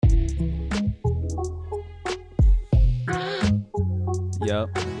Yup.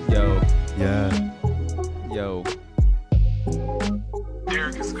 Yo. Yeah. Yo.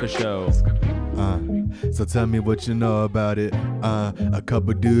 For sure. So tell me what you know about it. A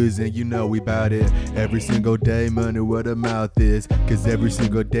couple dudes and you know we bout it. Every single day, money where the mouth is. Cause every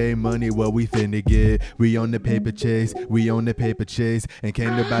single day, money what we finna get. We on the paper chase, we on the paper chase. And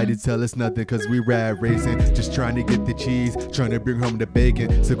can't nobody tell us nothing cause we rat racing. Just trying to get the cheese, trying to bring home the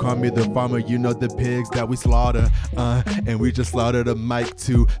bacon. So call me the farmer, you know the pigs that we slaughter. And we just slaughter the mic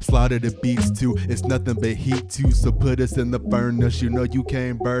too, slaughter the beats too. It's nothing but heat too, so put us in the furnace. You know you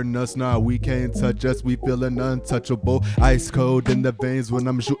can't burn us, nah, we can't touch us. We feeling untouchable, ice cold in the veins when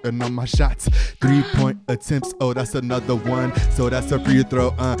I'm shooting on my shots. 3-point attempts, oh that's another one. So that's a free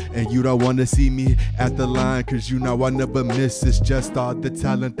throw, and you don't wanna see me at the line, cause you know I never miss. It's just all the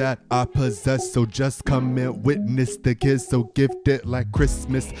talent that I possess. So just come and witness the kids so gifted like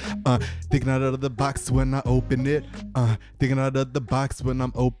Christmas. Thinking out of the box when I open it. Thinking out of the box when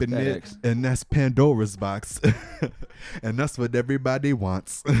I'm opening it. And that's Pandora's box. And that's what everybody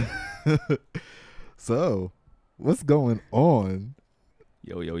wants. So, what's going on?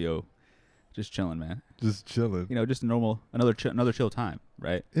 Yo. Just chilling, man. Just chilling. You know, just another chill time,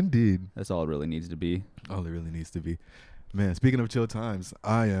 right? Indeed. That's all it really needs to be. All it really needs to be. Man, speaking of chill times,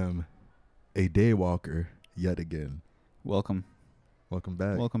 I am a day walker yet again. Welcome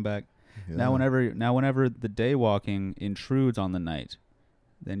back. Welcome back. Yeah. Now whenever the day walking intrudes on the night,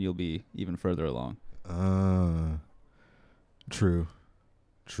 then you'll be even further along. True.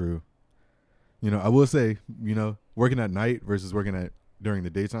 You know, I will say, you know, working at night versus working at during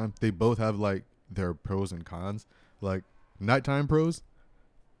the daytime, they both have like their pros and cons. Like nighttime pros,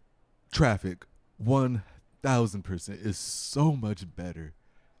 traffic 1000% is so much better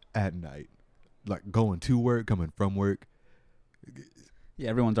at night. Like going to work, coming from work. Yeah,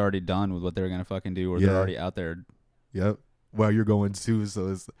 everyone's already done with what they're gonna fucking do, or they're already out there. Yep. While you're going to,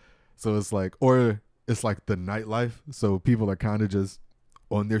 so it's like, or it's like the nightlife. So people are kind of just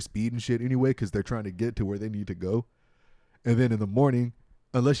on their speed and shit anyway, because they're trying to get to where they need to go. And then in the morning,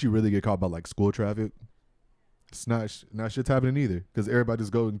 unless you really get caught by like school traffic, it's not shit's happening either, because everybody's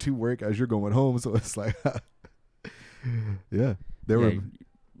going to work as you're going home. So it's like, yeah,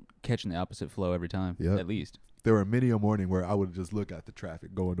 catching the opposite flow every time. Yeah, at least there were many a morning where I would just look at the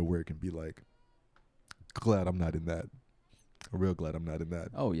traffic going to work and be like, glad I'm not in that. Real glad I'm not in that.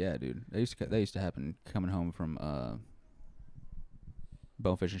 Oh yeah, dude. That used to happen coming home from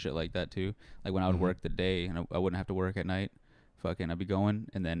bonefish and shit like that too. Like when I would work the day and I wouldn't have to work at night. Fucking, I'd be going,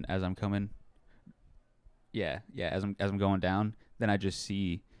 and then as I'm coming, as I'm going down, then I just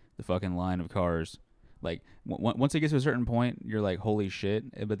see the fucking line of cars. Like once it gets to a certain point, you're like, holy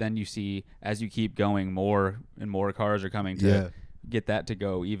shit! But then you see as you keep going, more and more cars are coming to get that to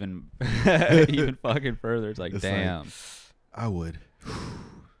go even even fucking further. It's like, damn. Like, I would.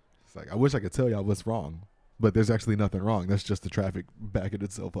 It's like, I wish I could tell y'all what's wrong, but there's actually nothing wrong. That's just the traffic backing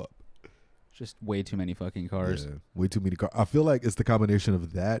itself up. Just way too many fucking cars. Yeah, way too many cars. I feel like it's the combination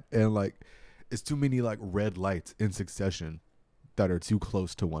of that and like it's too many like red lights in succession that are too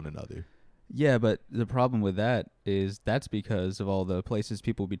close to one another. Yeah, but the problem with that is that's because of all the places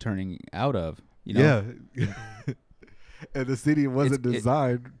people be turning out of. You know? Yeah. And the city wasn't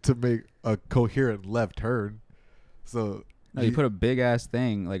designed to make a coherent left turn. So no, you put a big ass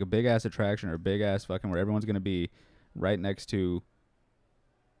thing, like a big ass attraction or a big ass fucking where everyone's gonna be right next to.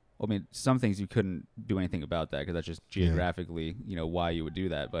 I mean, some things you couldn't do anything about that because that's just geographically, you know, why you would do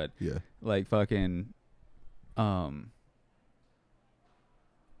that. But like fucking, and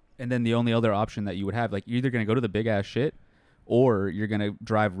then the only other option that you would have, like, you're either gonna go to the big ass shit, or you're gonna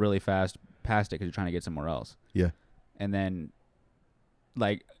drive really fast past it because you're trying to get somewhere else. Yeah. And then,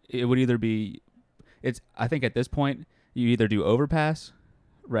 like, it would either be, I think at this point you either do overpass,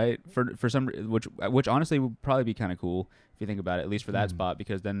 right? For some, which honestly would probably be kind of cool if you think about it, at least for that spot,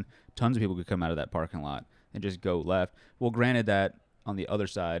 because then tons of people could come out of that parking lot and just go left. Well, granted that on the other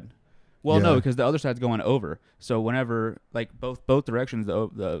side, no, because the other side's going over. So whenever, like, both directions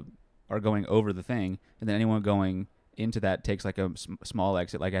are going over the thing, and then anyone going into that takes like a small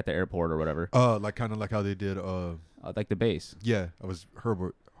exit, like at the airport or whatever. Like kind of like how they did like the base. Yeah, I was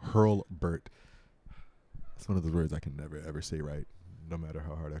Hurlburt. It's one of those words I can never ever say right, no matter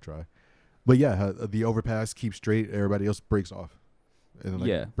how hard I try. But yeah, the overpass keeps straight, everybody else breaks off, and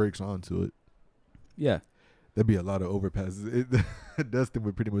then breaks onto it. Yeah, there'd be a lot of overpasses. Dustin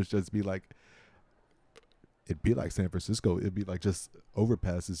would pretty much just be like, it'd be like San Francisco. It'd be like just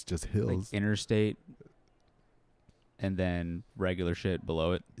overpasses, just hills, like interstate, and then regular shit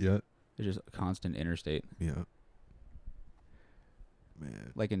below it. Yeah, it's just a constant interstate. Yeah.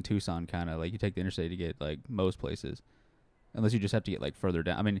 Man. Like in Tucson, kind of like you take the interstate to get like most places. unless you just have to get like further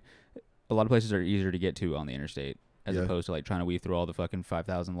down. I mean, a lot of places are easier to get to on the interstate as opposed to like trying to weave through all the fucking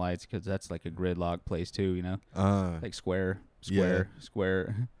 5,000 lights, because that's like a gridlock place too, you know? Like square.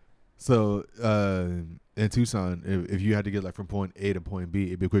 So in Tucson, if you had to get like from point A to point B,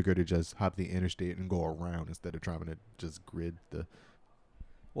 it'd be quicker to just hop the interstate and go around instead of trying to just grid the.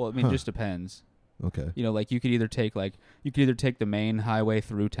 Well, I mean, it just depends. Okay. You know, like you could either take the main highway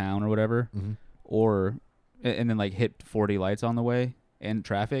through town or whatever, or and then like hit 40 lights on the way and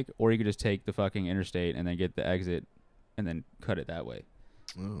traffic, or you could just take the fucking interstate and then get the exit and then cut it that way.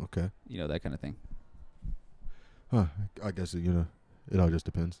 Oh, okay. You know, that kind of thing. Huh. I guess it all just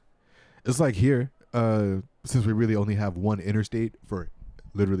depends. It's like here, since we really only have one interstate for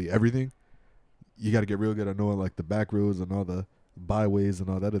literally everything, you got to get real good at knowing like the back roads and all the byways and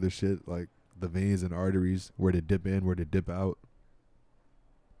all that other shit, like the veins and arteries, where to dip in, where to dip out.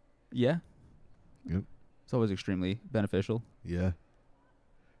 Yeah. Yep. It's always extremely beneficial. Yeah.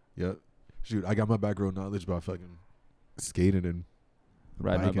 Yep. Shoot, I got my back road knowledge about fucking skating and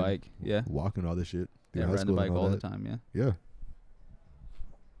riding my bike. Yeah. Walking all this shit. Yeah, riding the bike all the time. Yeah. Yeah.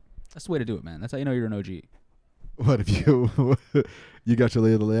 That's the way to do it, man. That's how you know you're an OG. What if you got your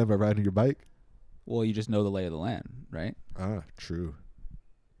lay of the land by riding your bike? Well, you just know the lay of the land, right? Ah, true.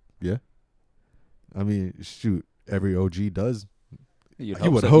 Yeah. I mean, shoot, every OG does. You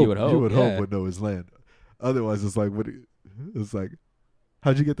would hope would know his land. Otherwise, it's like,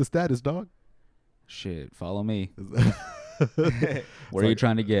 how'd you get the status, dog? Shit, follow me. Where are you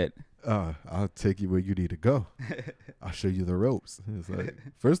trying to get? I'll take you where you need to go. I'll show you the ropes. It's like,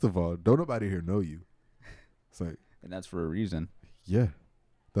 first of all, don't nobody here know you. It's like, and that's for a reason. Yeah,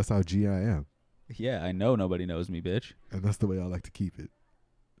 that's how G I am. Yeah, I know nobody knows me, bitch. And that's the way I like to keep it.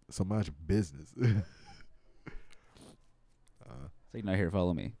 So much business. It's like, now here,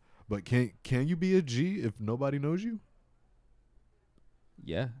 follow me. But can you be a G if nobody knows you?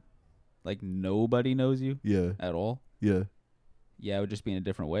 Yeah. Like nobody knows you? Yeah. At all? Yeah. Yeah, it would just be in a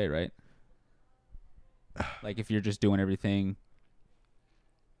different way, right? Like if you're just doing everything.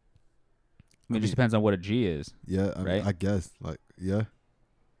 I mean, it just depends on what a G is. Yeah, right? I guess. Like, yeah.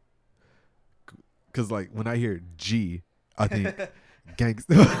 Because, like, when I hear G, I think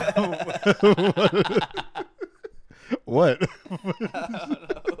gangster. What?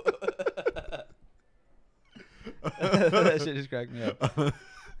 That shit just cracked me up.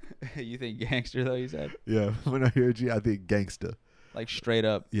 You think gangster, though, you said? Yeah, when I hear G, I think gangster. Like straight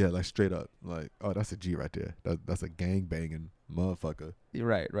up. Yeah, like straight up. Like, oh, that's a G right there. That's a gang banging motherfucker. You're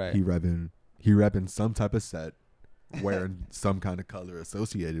right. He repping some type of set, wearing some kind of color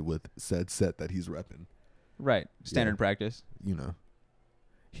associated with said set that he's repping. Right. Standard practice. You know,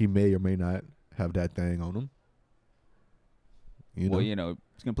 he may or may not have that thing on him. Well, you know,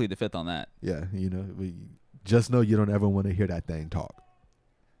 he's gonna plead the fifth on that. Yeah, you know, just know you don't ever want to hear that thing talk.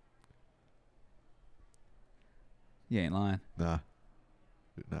 You ain't lying. Nah.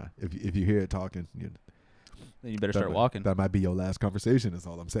 If you hear it talking, then you better start walking. That might be your last conversation. Is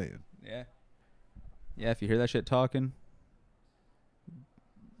all I'm saying. Yeah. Yeah. If you hear that shit talking,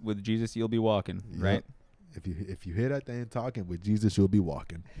 with Jesus you'll be walking, right? If you hear that thing talking, with Jesus you'll be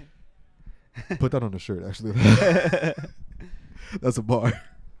walking. Put that on the shirt, actually. That's a bar.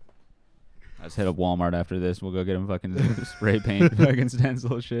 Let's hit up Walmart after this. We'll go get him fucking spray paint, fucking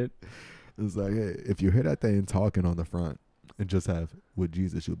stencil shit. It's like, hey, if you hear that thing talking on the front and just have with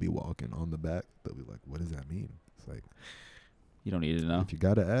Jesus you'll be walking on the back, they'll be like, what does that mean? It's like, you don't need to know. If you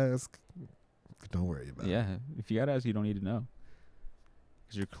gotta ask, don't worry about it. Yeah, if you gotta ask, you don't need to know.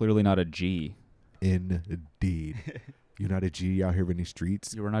 Because you're clearly not a G. Indeed. You're not a G out here in these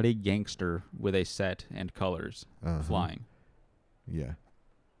streets. You are not a gangster with a set and colors flying. Yeah.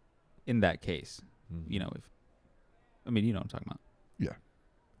 In that case, you know, you know what I'm talking about. Yeah.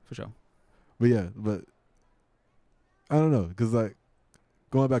 For sure. But yeah, but I don't know, because like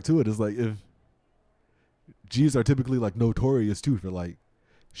going back to it, it's like if G's are typically like notorious too for like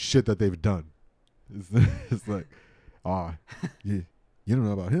shit that they've done. It's like, you don't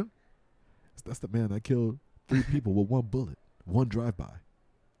know about him? That's the man that killed 3 people with 1 bullet, 1 drive-by.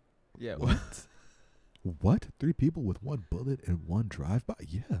 Yeah. What? What? 3 people with 1 bullet and 1 drive-by?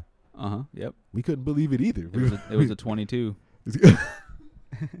 Yeah. Yep. We couldn't believe it either. It was a 22.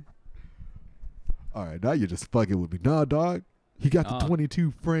 All right, now you're just fucking with me. Nah, dog. He got the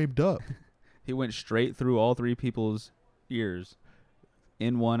 22 framed up. He went straight through all 3 people's ears.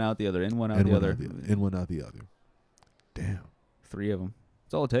 In one, out the other. In one, out the other. In one, out the other. Damn. 3 of them.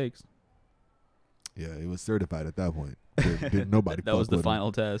 That's all it takes. Yeah, it was certified at that point. Didn't nobody That was the with final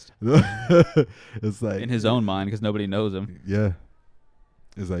him. test. It's like in his own mind, because nobody knows him. Yeah.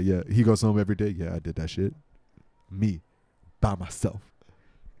 It's like, yeah, he goes home every day. Yeah, I did that shit. Me. by myself.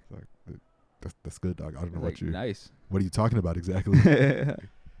 Like, that's good, dog. I don't know like, what you. Nice. What are you talking about exactly? Would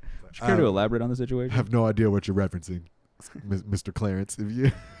you care to elaborate on the situation? I have no idea what you're referencing, Mr. Clarence. If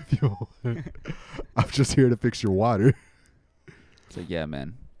you I'm just here to fix your water. It's like, yeah,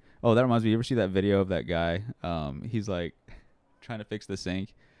 man. Oh, that reminds me. You ever see that video of that guy? He's like trying to fix the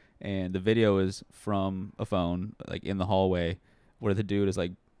sink, and the video is from a phone, like in the hallway, where the dude is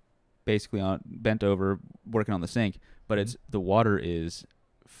like basically bent over working on the sink, but it's the water is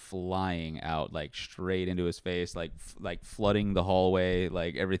flying out like straight into his face, like flooding the hallway,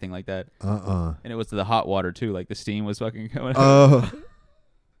 like everything like that. And it was the hot water too, like the steam was fucking coming out.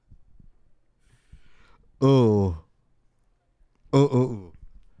 Oh.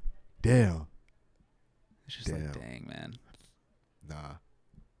 Damn. It's just like, dang, man. Nah.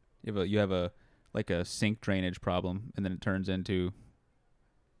 You have a like a sink drainage problem, and then it turns into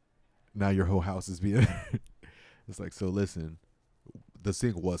now your whole house is being. It's like, so listen, the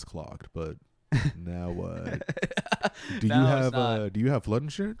sink was clogged, but now what? Do you have flood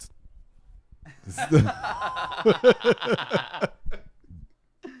insurance?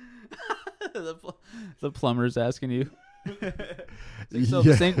 The plumber's asking you. So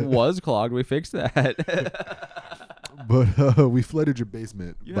the sink was clogged. We fixed that. But we flooded your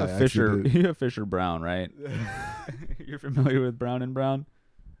basement. You have Fisher Brown, right? You're familiar with Brown and Brown?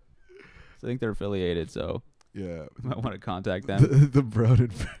 So I think they're affiliated, so yeah, you might want to contact them. The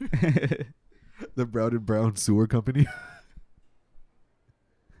Brown and Brown Sewer Company.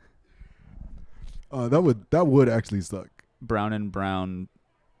 That would actually suck. Brown and Brown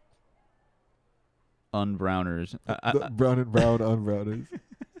Unbrowners. Brown and Brown Unbrowners.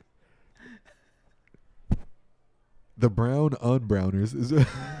 The Brown Unbrowners is the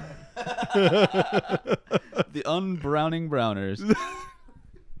Unbrowning Browners.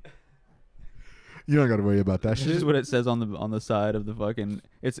 You don't got to worry about that shit. This is what it says on the side of the fucking.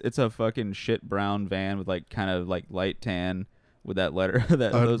 It's a fucking shit brown van with like kind of like light tan with that letter.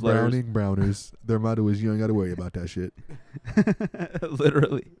 Those letters. Unbrowning Browners. Their motto is you ain't got to worry about that shit.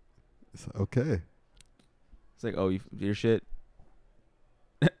 Literally. It's okay. It's like, oh, your shit.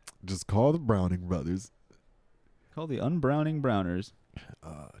 Just call the Browning brothers. Call the Unbrowning Browners.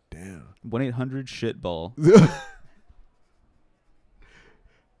 Damn. 1-800-SHITBALL.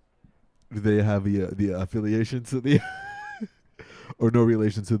 Do they have the affiliation to the or no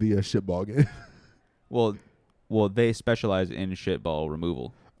relation to the shitball game? Well, they specialize in shitball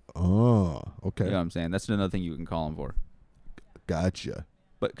removal. Oh, okay. You know what I'm saying? That's another thing you can call them for. Gotcha.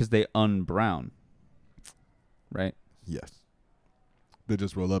 But because they unbrown, right? Yes. They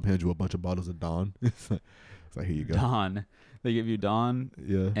just roll up, hand you a bunch of bottles of Dawn. It's like, here you go. Dawn. They give you Dawn.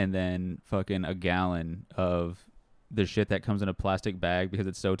 Yeah. And then fucking a gallon of the shit that comes in a plastic bag because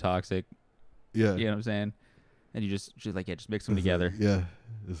it's so toxic. Yeah. You know what I'm saying? And you just mix them together. Yeah.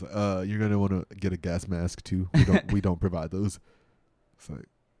 It's like, you're gonna want to get a gas mask too. We don't provide those. It's like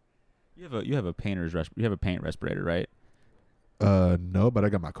you have a paint respirator, right? No, but I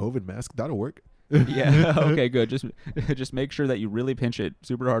got my COVID mask. That'll work. Yeah. Okay, good. Just make sure that you really pinch it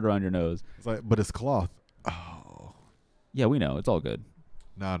super hard around your nose. It's like, but it's cloth. Oh. Yeah, we know. It's all good.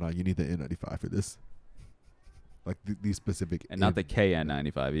 No, you need the N95 for this. Like these specific. And not the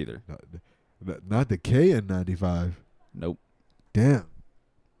KN95 either. Not the KN95. Nope. Damn.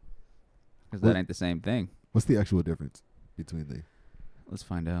 Because that ain't the same thing. What's the actual difference between the? Let's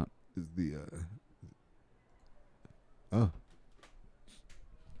find out. Is the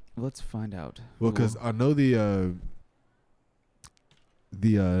Let's find out. Well, because I know the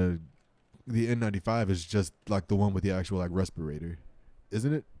N95 is just like the one with the actual like respirator,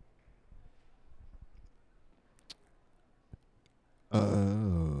 isn't it?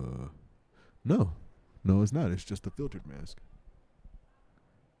 No, it's not. It's just a filtered mask.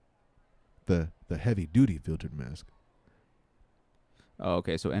 The heavy duty filtered mask. Oh,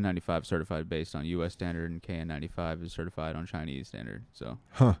 okay. So N95 certified based on U.S. standard, and KN95 is certified on Chinese standard. So,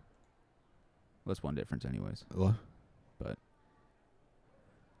 that's one difference, anyways. What? But,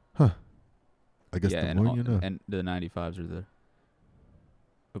 I guess the more you know. And the 95s are the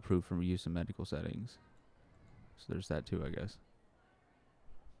approved for use in medical settings. So there's that too, I guess.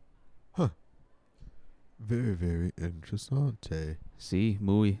 Very, very interessante. See,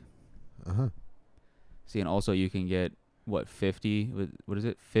 muy. See, and also you can get 50? What is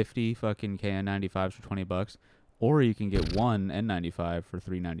it? 50 fucking KN95s for $20, or you can get one N95 for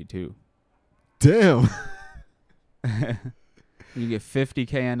 $3.92. Damn. You get 50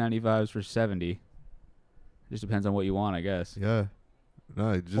 KN95s for $70. Just depends on what you want, I guess. Yeah.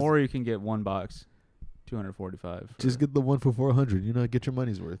 No, or you can get one box, $245. Just get the one for $400. You know, get your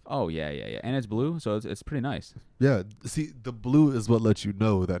money's worth. Oh yeah, and it's blue, so it's pretty nice. Yeah. See, the blue is what lets you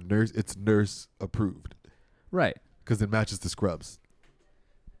know that it's nurse approved. Right. Because it matches the scrubs.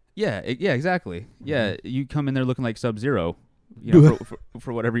 Yeah. Exactly. Mm-hmm. Yeah. You come in there looking like Sub-Zero, you know,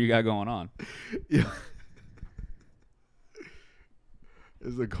 for whatever you got going on. Yeah.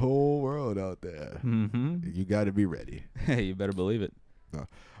 There's a cold world out there. Mm-hmm. You got to be ready. Hey, you better believe it.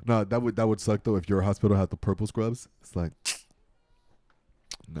 No, that would suck though if your hospital had the purple scrubs. It's like,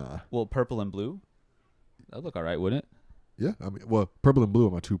 nah. Well, purple and blue, that'd look all right, wouldn't it? Yeah, I mean, well, purple and blue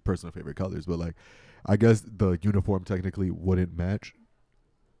are my two personal favorite colors, but like, I guess the uniform technically wouldn't match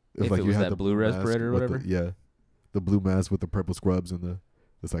if like it was that blue respirator or whatever. The blue mask with the purple scrubs and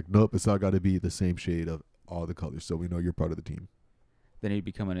it's like, nope, it's all got to be the same shade of all the colors, so we know you're part of the team. Then you'd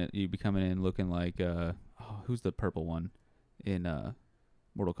be coming in looking like who's the purple one in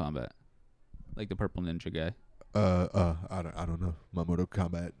Mortal Kombat, like the purple ninja guy. I don't know. My Mortal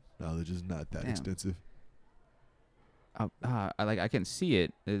Kombat knowledge is not that extensive. I can see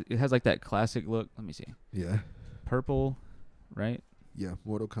it. It has like that classic look. Let me see. Yeah. Purple, right? Yeah,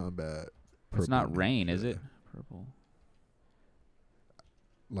 Mortal Kombat. It's not Rain, is it? Purple.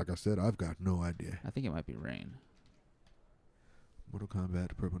 Like I said, I've got no idea. I think it might be Rain. Mortal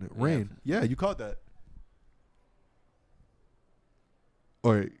Kombat, purple Rain. Yeah, you caught that.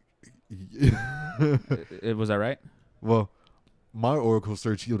 Or was that right? Well, my Oracle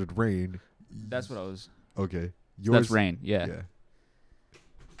search yielded Rain. That's what I was. Okay. Yours, that's Rain. Yeah.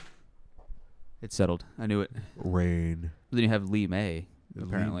 It's settled. I knew it. Rain. But then you have Lee May,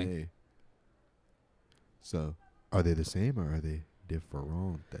 apparently. Lee May. So, are they the same or are they different?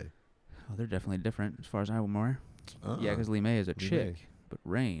 Oh, they're definitely different as far as I'm aware. Yeah, because Lee May is a chick, but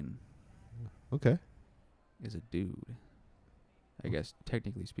Rain is a dude. I guess,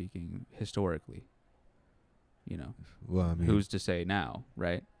 technically speaking, historically. You know. Well, I mean, who's to say now,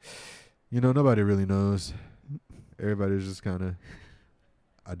 right? You know, nobody really knows. Everybody's just kind of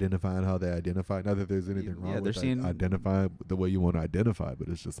identifying how they identify. Not that there's anything wrong with identifying the way you want to identify, but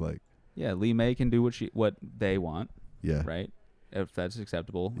it's just like... Yeah, Lee May can do what they want. Yeah. Right? If that's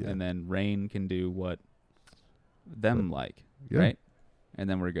acceptable. Yeah. And then Rain can do what them like. Yeah. Right? And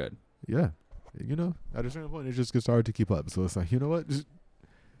then we're good. Yeah. You know, at a certain point, it just gets hard to keep up. So it's like, you know what?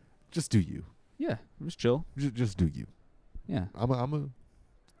 Just do you. Yeah. Just chill. Just do you. Yeah. I'll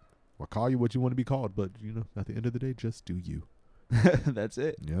call you what you want to be called, but, you know, at the end of the day, just do you. That's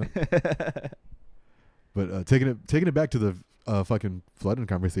it. Yeah. But taking it back to the fucking flooding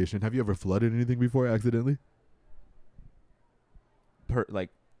conversation, have you ever flooded anything before accidentally?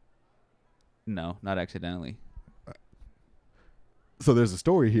 No, not accidentally. So there's a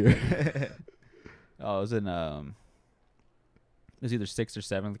story here. I was in it was either 6th or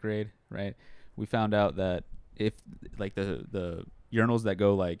 7th grade, right? We found out that if like the urinals that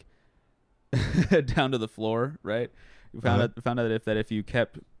go like down to the floor, right? We found out that if you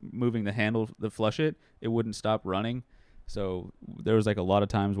kept moving the handle to flush it, it wouldn't stop running. So there was like a lot of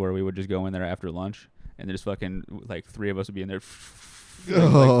times where we would just go in there after lunch and just fucking like 3 of us would be in there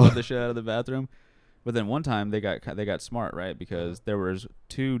like flood the shit out of the bathroom. But then one time they got smart, right? Because there was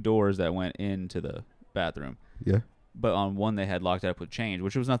 2 doors that went into the bathroom. Yeah. But on one they had locked it up with chains,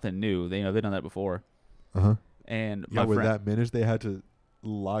 which was nothing new. They'd done that before. And my friend, that managed they had to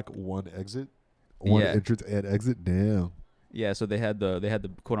lock one exit, one entrance and exit. Damn. Yeah, so they had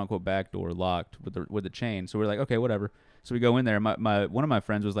the quote unquote back door locked with the chain. So we're like, okay, whatever. So we go in there. My one of my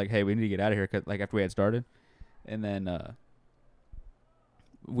friends was like, hey, we need to get out of here, 'cause, like after we had started, and then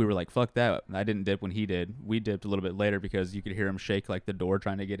we were like, fuck that. I didn't dip when he did. We dipped a little bit later because you could hear him shake like the door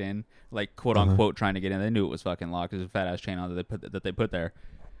trying to get in, like quote unquote trying to get in. They knew it was fucking locked. There's a fat ass chain on that they put there.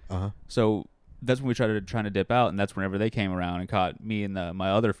 So that's when we trying to dip out, and that's whenever they came around and caught me and my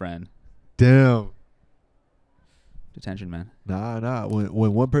other friend. Damn. Detention, man. Nah.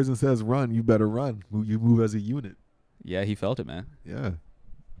 When one person says run, you better run. You move as a unit. Yeah, he felt it, man. Yeah.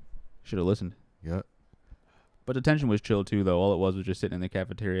 Should have listened. Yeah. But detention was chill too, though. All it was just sitting in the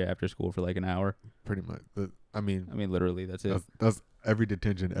cafeteria after school for like an hour. Pretty much. I mean, literally, that's it. That's every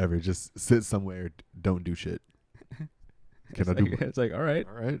detention ever. Just sit somewhere, don't do shit. It's like, all right.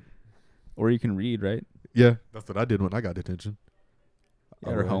 Or you can read, right? Yeah, that's what I did when I got detention.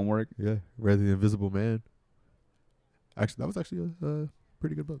 Yeah, or homework. Yeah, read The Invisible Man. Actually, that was actually a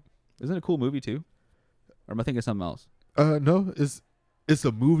pretty good book. Isn't it a cool movie too? Or am I thinking of something else? No, it's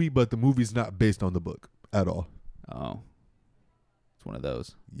a movie, but the movie's not based on the book at all. Oh, it's one of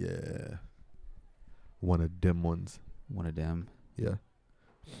those. Yeah, one of them ones. One of them. Yeah.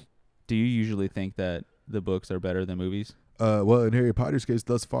 Do you usually think that the books are better than movies? Well, in Harry Potter's case,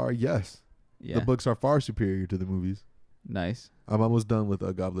 thus far, yes. Yeah. The books are far superior to the movies. Nice. I'm almost done with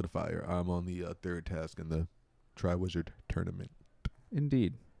Goblet of Fire. I'm on the third task in the Triwizard Tournament.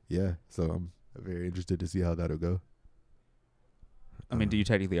 Indeed. Yeah, so I'm very interested to see how that'll go. I mean, do you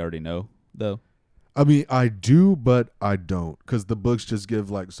technically already know, though? I mean, I do, but I don't, because the books just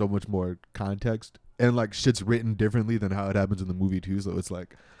give like so much more context, and like shit's written differently than how it happens in the movie too. So it's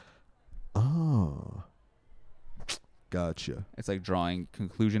like, oh, gotcha. It's like drawing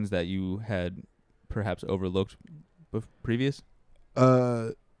conclusions that you had perhaps overlooked previous.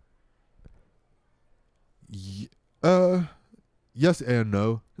 Yes and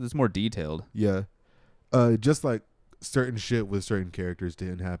no. 'Cause it's more detailed. Yeah. Just like certain shit with certain characters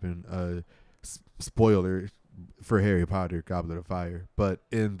didn't happen. Spoiler for Harry Potter, Goblet of Fire. But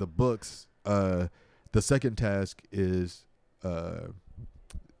in the books, the second task is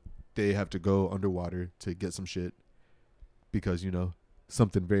they have to go underwater to get some shit because, you know,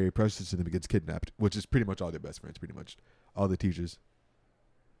 something very precious to them gets kidnapped, which is pretty much all their best friends. Pretty much all the teachers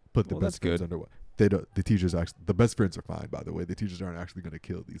put the best friends underwater. They don't. The teachers actually, the best friends are fine, by the way. The teachers aren't actually going to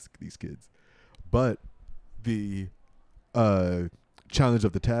kill these kids, but the challenge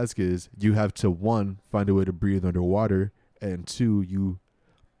of the task is you have to, 1, find a way to breathe underwater, and 2, you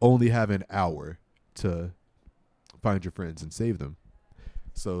only have an hour to find your friends and save them.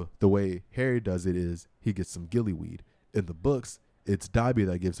 So the way Harry does it is he gets some gillyweed. In the books, it's Dobby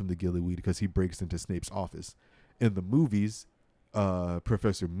that gives him the gillyweed because he breaks into Snape's office. In the movies,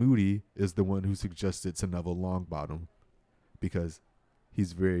 Professor Moody is the one who suggests it to Neville Longbottom because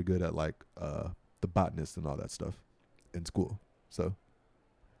he's very good at like the botanist and all that stuff in school. So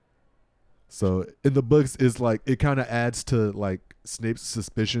in the books, it's like it kind of adds to like Snape's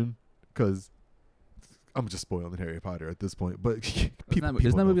suspicion because I'm just spoiling Harry Potter at this point. But isn't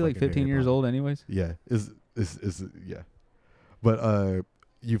that movie like 15 years old, anyways? Yeah, is yeah. But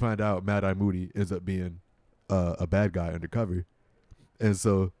you find out Mad Eye Moody ends up being a bad guy undercover, and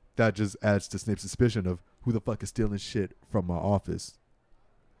so that just adds to Snape's suspicion of who the fuck is stealing shit from my office.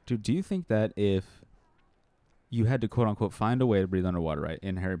 Dude, do you think that if you had to quote unquote find a way to breathe underwater, right,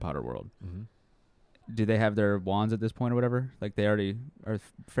 in Harry Potter world, do they have their wands at this point or whatever? Like they already are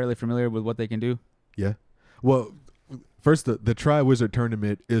fairly familiar with what they can do? Yeah. Well, first the Triwizard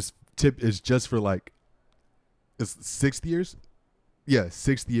Tournament is just for like it's 6th years. Yeah,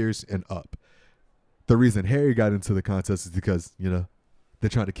 6th years and up. The reason Harry got into the contest is because, you know, they're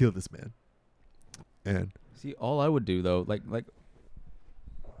trying to kill this man. And see, all I would do though, like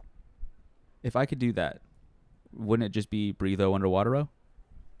if I could do that, wouldn't it just be breatho underwater?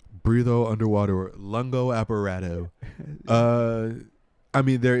 Breatho underwater, lungo apparato. I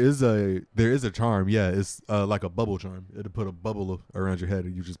mean, there is a charm. Yeah, it's like a bubble charm. It'll put a bubble around your head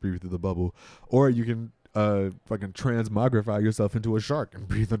and you just breathe through the bubble. Or you can fucking transmogrify yourself into a shark and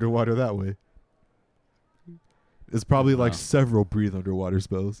breathe underwater that way. It's probably like several breathe underwater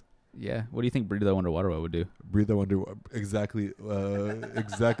spells. Yeah. What do you think breatho underwater would do? Breatho underwater, exactly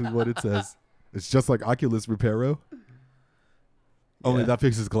what it says. It's just like Oculus Reparo. Yeah. Only that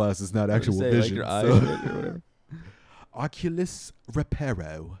fixes glasses, not actual vision. Like your eyes or whatever. Oculus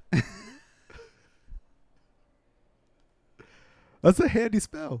Reparo. That's a handy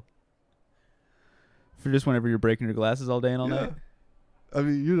spell. For just whenever you're breaking your glasses all day and all night? I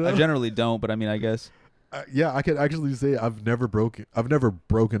mean, you know. I generally don't, but I mean, I guess. Yeah, I can actually say I've never broken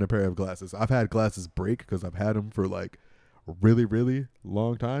a pair of glasses. I've had glasses break because I've had them for like really, really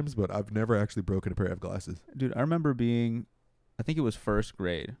long times, but I've never actually broken a pair of glasses. Dude, I remember I think it was 1st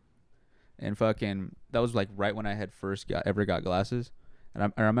grade, and fucking, that was like right when I had ever got glasses.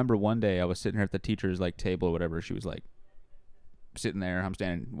 And I remember one day I was sitting here at the teacher's like table or whatever. She was like sitting there, I'm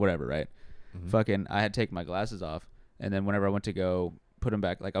standing, whatever, right? Mm-hmm. Fucking, I had taken my glasses off, and then whenever I went to go put them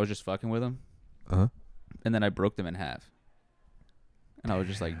back, like I was just fucking with them. And then I broke them in half. And I was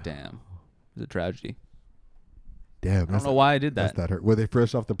just like, damn. It was a tragedy. Damn. I don't know why I did that. That hurt. Were they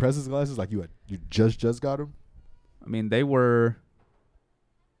fresh off the presses glasses? Like you just got them? I mean, they were...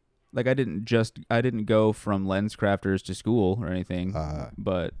 Like, I didn't go from Lens Crafters to school or anything.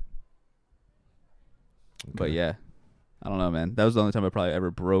 But yeah. I don't know, man. That was the only time I probably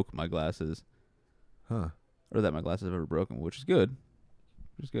ever broke my glasses. Huh. Or that my glasses have ever broken, which is good.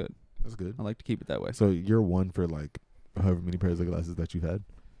 That's good. I like to keep it that way. So you're one for like however many pairs of glasses that you've had?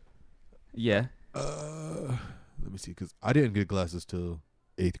 Yeah. Let me see, because I didn't get glasses till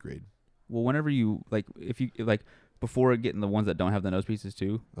 8th grade. Well, whenever you like, if you like before getting the ones that don't have the nose pieces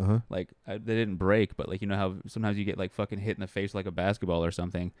too, like they didn't break, but like you know how sometimes you get like fucking hit in the face like a basketball or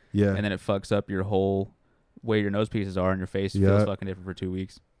something. Yeah. And then it fucks up your whole way your nose pieces are, and your face feels fucking different for 2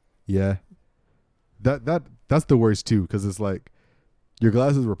 weeks. Yeah. That's the worst too, because it's like Your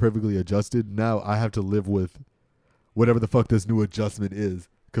glasses were perfectly adjusted. Now I have to live with whatever the fuck this new adjustment is,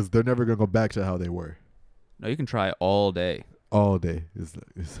 because they're never gonna go back to how they were. No, you can try all day. All day. It's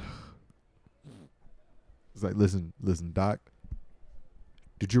like, listen, Doc.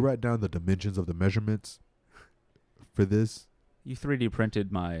 Did you write down the dimensions of the measurements for this? You 3D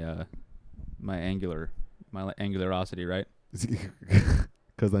printed my angularosity, right?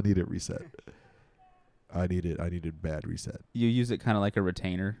 Because I needed reset. I needed bad reset. You use it kind of like a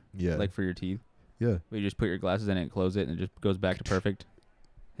retainer, Yeah. like for your teeth. Yeah. Where you just put your glasses in it and close it, and it just goes back to perfect.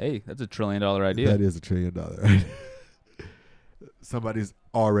 Hey, that's $1 trillion idea. That is $1 trillion idea. Somebody's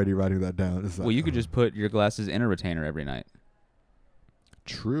already writing that down. It's like, well, you could just put your glasses in a retainer every night.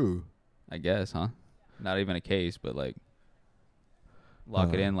 True. I guess, huh? Not even a case, but like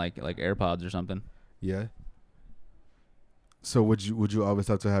lock it in like AirPods or something. Yeah. So would you always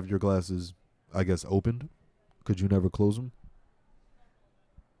have to have your glasses, I guess, opened? Could you never close them?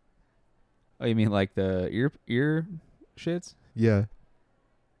 Oh, you mean like the ear shits? Yeah.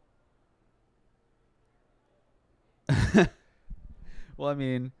 Well, I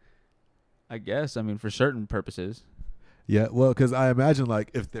mean, I guess. I mean, for certain purposes. Yeah. Well, because I imagine like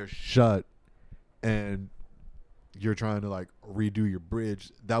if they're shut and you're trying to like redo your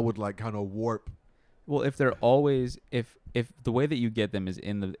bridge, that would like kind of warp. Well, if they're always if the way that you get them is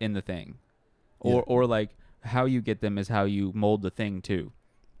in the thing, or like how you get them is how you mold the thing too,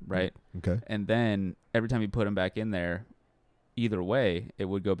 right? Okay. And then every time you put them back in there, either way, it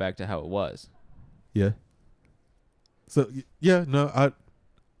would go back to how it was. Yeah. So yeah, no,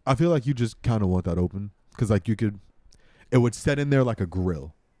 I feel like you just kind of want that open because like it would set in there like a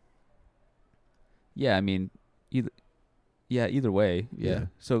grill. Yeah, I mean, either way, yeah.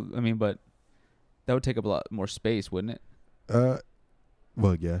 So I mean, but that would take up a lot more space, wouldn't it?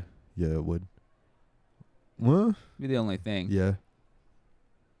 Well, yeah, it would. Well, Be the only thing. Yeah.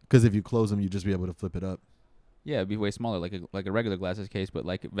 Because if you close them, you'd just be able to flip it up. Yeah, it'd be way smaller, like a regular glasses case, but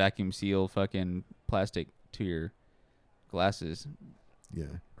like vacuum seal fucking plastic to your glasses.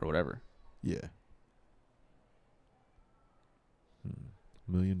 Yeah. Or whatever. Yeah. $1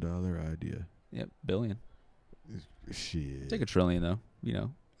 million idea. Yep, billion. Shit. Take $1 trillion though, you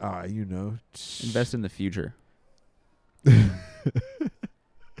know. You know. Invest in the future.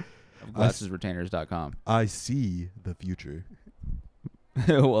 Glassesretainers.com. I see the future.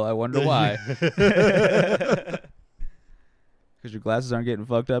 Well, I wonder why. Because your glasses aren't getting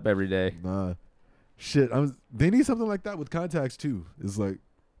fucked up every day. Nah. Shit. They need something like that with contacts too. It's like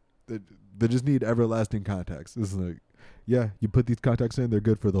they just need everlasting contacts. It's like, yeah, you put these contacts in, they're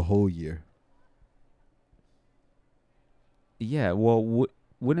good for the whole year. Yeah, well,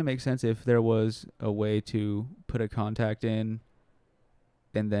 wouldn't it make sense if there was a way to put a contact in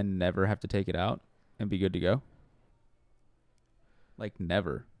and then never have to take it out and be good to go? Like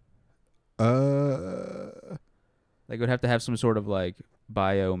never. Like it would have to have some sort of like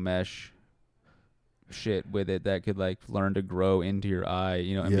bio mesh shit with it that could like learn to grow into your eye,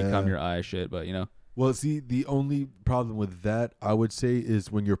 you know, and become your eye shit, but you know. Well, see, the only problem with that, I would say,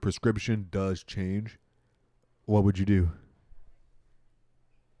 is when your prescription does change, what would you do?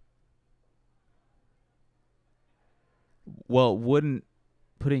 Well, wouldn't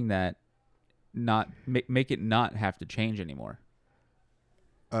putting that not make it not have to change anymore?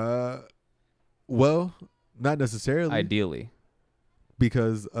 Well, not necessarily. Ideally.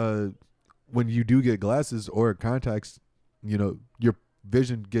 Because when you do get glasses or contacts, you know, your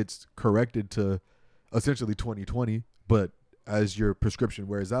vision gets corrected to essentially 20/20, but as your prescription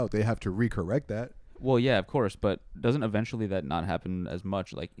wears out, they have to recorrect that. Well, yeah, of course, but doesn't eventually that not happen as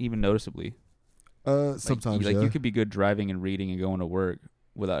much, like even noticeably? Sometimes, like you could be good driving and reading and going to work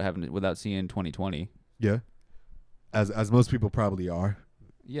without seeing 20/20. Yeah. As most people probably are.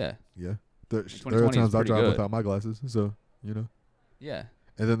 Yeah. Yeah. There are times I drive without my glasses, so, you know. Yeah.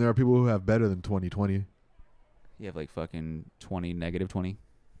 And then there are people who have better than 20/20. You have like fucking -20.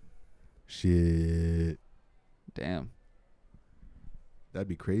 Shit. Damn. That'd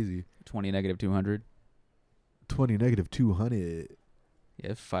be crazy. 20 -200. 20 -200.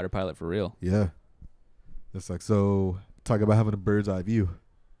 Yeah, fighter pilot for real. Yeah. It's like, so talk about having a bird's eye view.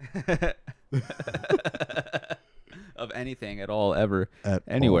 Of anything at all, ever.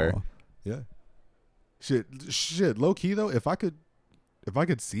 Anywhere. All. Yeah. Shit. Low key though, if I could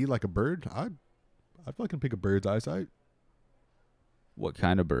see like a bird, I'd fucking pick a bird's eyesight. What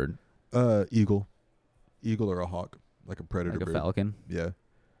kind of bird? Eagle or a hawk, like a predator like a bird. Falcon. Yeah.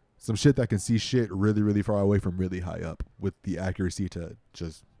 Some shit that can see shit really, really far away from really high up with the accuracy to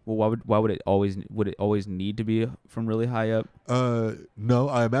just. Well, why would it always need to be from really high up? No,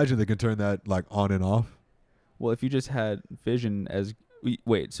 I imagine they can turn that like on and off. Well, if you just had vision as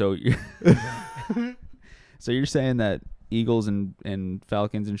Wait, so so you're saying that eagles and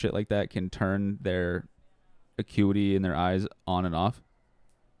falcons and shit like that can turn their acuity in their eyes on and off?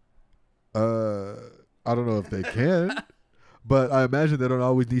 I don't know if they can, but I imagine they don't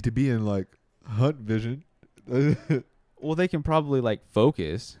always need to be in like hunt vision. Well, they can probably like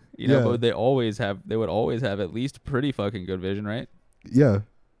focus, you know, but they would always have at least pretty fucking good vision, right? Yeah.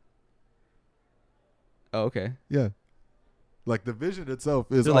 Oh, okay. Yeah. Like the vision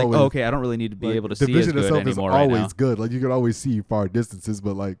itself is They're always like, okay, I don't really need to be able to see the vision as good itself is anymore always right now. good. Like you can always see far distances,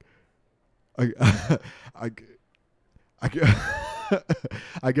 but like, I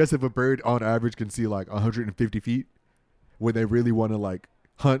I guess if a bird on average can see like 150 feet, when they really want to like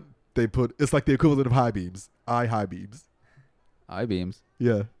hunt, they put it's like the equivalent of high beams, high beams. Eye beams.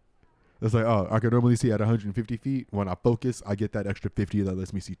 Yeah. It's like, oh, I can normally see at 150 feet. When I focus, I get that extra 50 that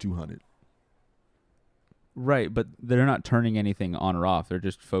lets me see 200. Right, but they're not turning anything on or off. They're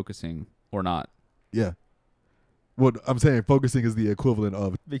just focusing or not. Yeah. Well, I'm saying focusing is the equivalent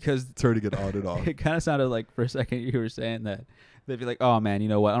of because turning it on and off. It kind of sounded like for a second you were saying that they'd be like, oh, man, you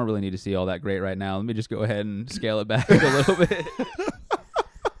know what? I don't really need to see all that great right now. Let me just go ahead and scale it back a little bit.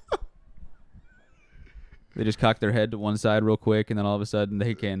 They just cock their head to one side real quick, and then all of a sudden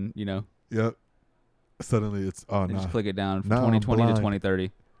they can, you know. Yep. Suddenly it's, just click it down from 2020 to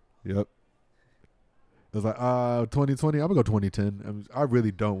 2030. Yep. It's like, 2020, I'm going to go 2010. I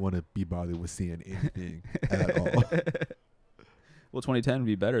really don't want to be bothered with seeing anything at all. Well, 2010 would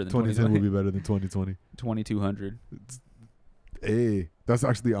be better than 2010 would be better than 2020. 2200. Hey, that's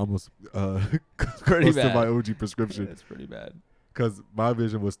actually almost pretty close bad. to my OG prescription. It's pretty bad. Because my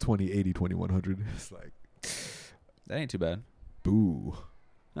vision was 2080, 2100. It's like, that ain't too bad. Boo.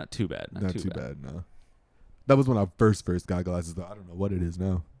 Not too bad. Not too bad, no. That was when I first got glasses, though. I don't know what it is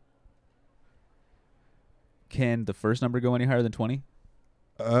now. Can the first number go any higher than 20?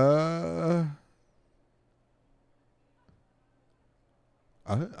 I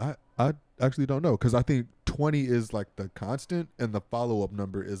actually don't know, because I think 20 is like the constant, and the follow-up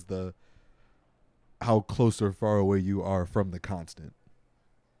number is the how close or far away you are from the constant.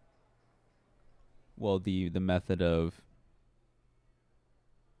 Well, the method of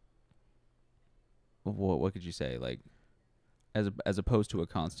what could you say? Like, as opposed to a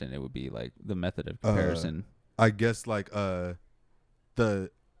constant, it would be like the method of comparison. I guess like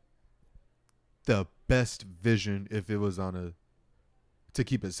the best vision, if it was on a, to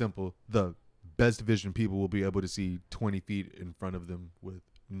keep it simple, the best vision people will be able to see 20 feet in front of them with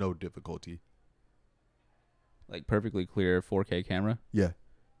no difficulty. Like perfectly clear 4K camera? Yeah.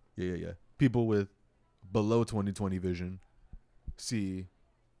 People with below 20/20 vision see.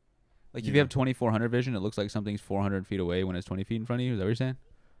 Like if you have 2400 vision, it looks like something's 400 feet away when it's 20 feet in front of you. Is that what you're saying?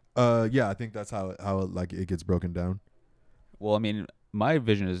 Yeah, I think that's how like it gets broken down. Well, I mean, my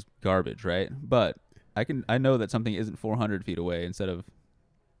vision is garbage, right? But I know that something isn't 400 feet away instead of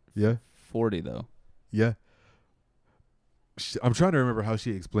 40 though. Yeah. I'm trying to remember how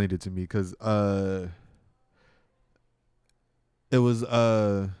she explained it to me, because it was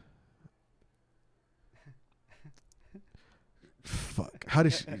fuck. How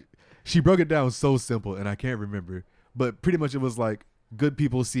did she broke it down so simple, and I can't remember. But pretty much it was like, good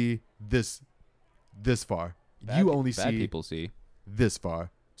people see this far. You only see bad people see this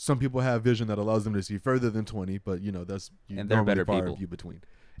far. Some people have vision that allows them to see further than 20, but you know, that's and they're better far people. View between.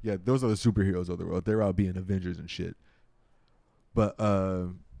 Yeah, those are the superheroes of the world. They're out being Avengers and shit. But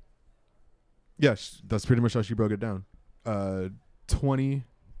yeah, that's pretty much how she broke it down. 20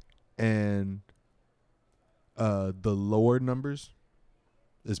 and the lower numbers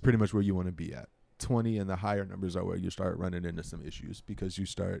is pretty much where you want to be at. 20 and the higher numbers are where you start running into some issues, because you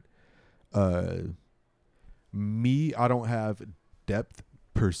start I don't have depth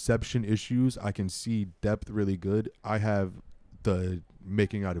perception issues. I can see depth really good. I have the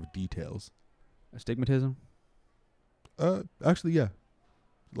making out of details. Astigmatism? Actually, yeah.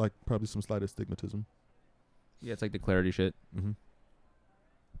 Like probably some slight astigmatism. Yeah, it's like the clarity shit. Mm-hmm.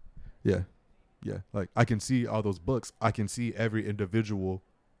 Yeah. Like I can see all those books. I can see every individual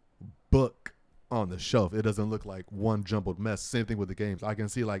book on the shelf. It doesn't look like one jumbled mess. Same thing with the games. I can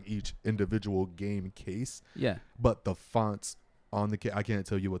see like each individual game case. Yeah. But the fonts on the case, I can't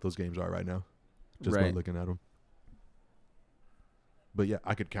tell you what those games are right now, just by looking at them. But yeah,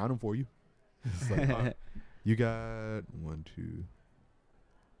 I could count them for you. It's like, you got 1, 2,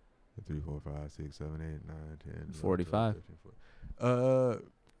 3, 4, 5, 6, 7, 8, 9, 10, 45. 15, 14.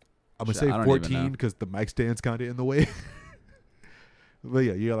 I'm gonna say 14 because the mic stand's kind of in the way. But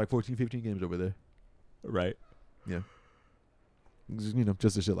yeah, you got like 14, 15 games over there. Right. Yeah. You know,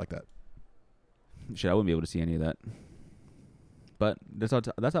 just a shit like that. Shit, I wouldn't be able to see any of that. But that's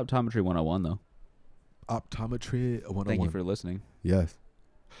optometry 101 though. Optometry 101. Thank you for listening. Yes.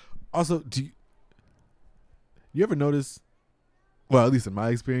 Also, do you ever notice, well, at least in my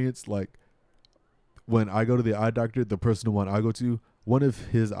experience, like when I go to the eye doctor, the personal one I go to, one of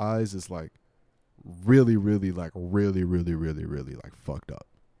his eyes is like really, really, like really, really, really, really like fucked up.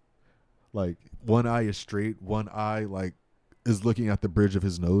 Like one eye is straight, one eye like is looking at the bridge of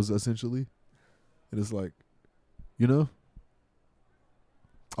his nose essentially. And it's like, you know,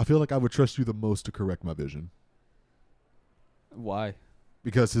 I feel like I would trust you the most to correct my vision. Why?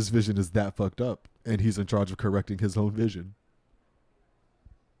 Because his vision is that fucked up and he's in charge of correcting his own vision.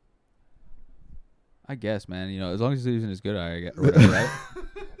 I guess, man. You know, as long as he's using his good eye, I guess, or whatever, right?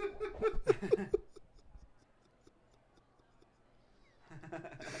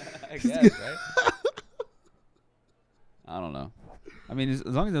 I guess, right? I don't know. I mean, as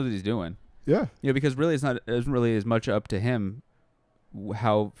long as he knows what he's doing. Yeah. You know, because really, it isn't really as much up to him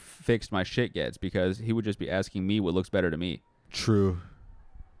how fixed my shit gets, because he would just be asking me what looks better to me. True.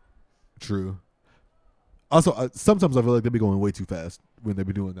 Also, sometimes I feel like they be going way too fast when they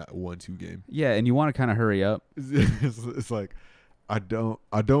be doing that 1-2 game. Yeah, and you want to kind of hurry up. It's like I don't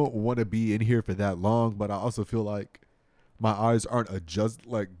want to be in here for that long, but I also feel like my eyes aren't adjust.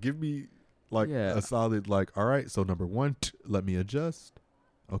 Like, give me like a solid like. All right, so number 1, let me adjust.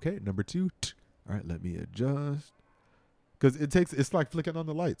 Okay, number 2, all right, let me adjust. Because it's like flicking on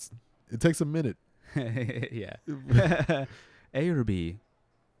the lights. It takes a minute. Yeah. A or B.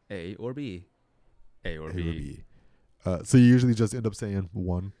 A or B. A or B. So you usually just end up saying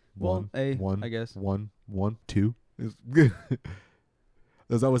 1, well, 1, A, 1, I guess. 1, 1, 2.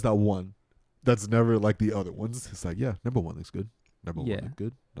 There's always that 1. That's never like the other ones. It's like, yeah, number 1 looks good. Number 1 looks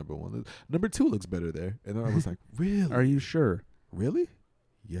good. Number 2 looks better there. And then I was like, really? Are you sure? Really?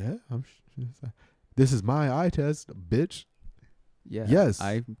 Yeah. This is my eye test, bitch. Yeah. Yes.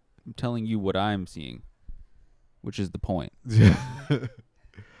 I'm telling you what I'm seeing, which is the point.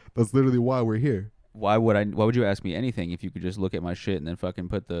 That's literally why we're here. Why would you ask me anything if you could just look at my shit and then fucking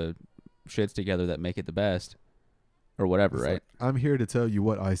put the shits together that make it the best or whatever, it's right? Like, I'm here to tell you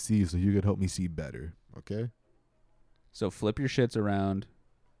what I see so you can help me see better, okay? So flip your shits around,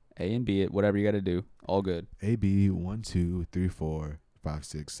 A and B it, whatever you got to do. All good. A, B, 1, 2, 3, 4, 5,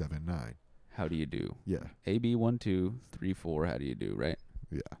 6, 7, 9. How do you do? Yeah. A, B, 1, 2, 3, 4. How do you do, right?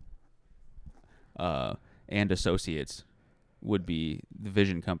 Yeah. And Associates would be the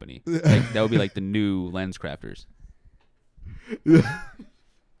Vision Company. Like, that would be like the new Lens Crafters.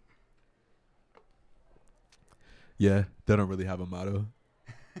 Yeah, they don't really have a motto.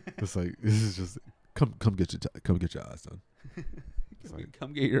 It's like, this is just come get your eyes done. It's like,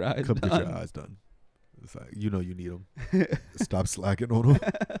 come get your eyes done. Come get your eyes done. It's like, you know you need them. Stop slacking on them.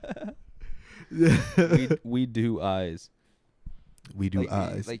 we do eyes. We do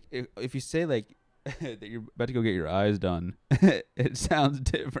eyes. Like if you say like that you're about to go get your eyes done, it sounds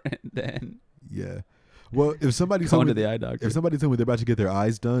different than Well, if somebody going to the eye doctor. If somebody told me they're about to get their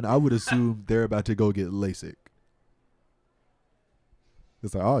eyes done, I would assume they're about to go get LASIK.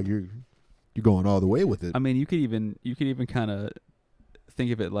 It's like, oh, you're going all the way with it. I mean, you could even kind of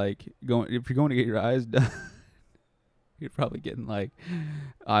think of it like if you're going to get your eyes done, you're probably getting like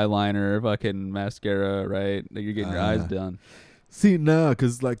eyeliner, fucking mascara, right? Like you're getting your eyes done. See, nah,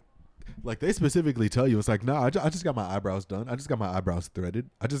 because like they specifically tell you, it's like, nah, I just got my eyebrows done. I just got my eyebrows threaded.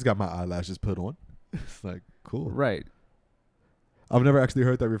 I just got my eyelashes put on. It's like, cool. Right. I've never actually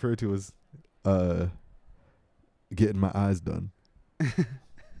heard that referred to as getting my eyes done.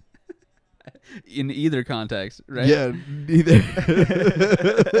 In either context, right? Yeah, neither.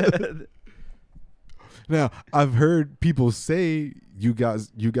 Now, I've heard people say you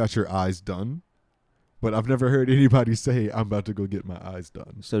got your eyes done, but I've never heard anybody say I'm about to go get my eyes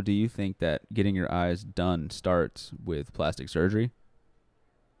done. So do you think that getting your eyes done starts with plastic surgery?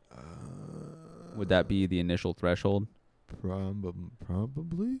 Would that be the initial threshold?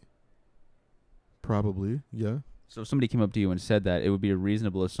 Probably, yeah. So if somebody came up to you and said that, it would be a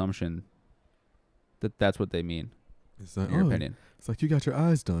reasonable assumption that that's what they mean, in your opinion. It's like, you got your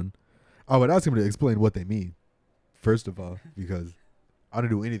eyes done. I would ask them to explain what they mean, first of all, because I don't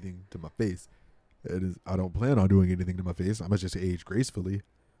do anything to my face. I don't plan on doing anything to my face. I must just age gracefully,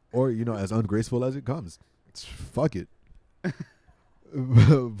 or, as ungraceful as it comes. Fuck it.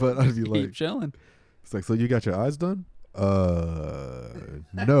 But I'd be like, keep chilling. It's like, so you got your eyes done?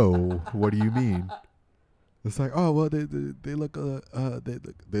 No. What do you mean? It's like, oh well, they look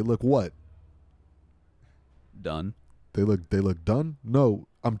they look what? Done. They look done? No,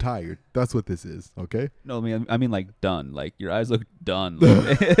 I'm tired. That's what this is. Okay. No, I mean like done. Like your eyes look done.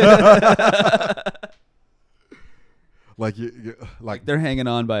 Like you like they're hanging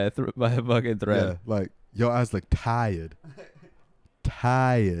on by a fucking thread. Yeah, like your eyes look tired.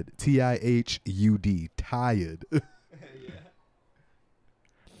 Tired. TIHUD. Tired.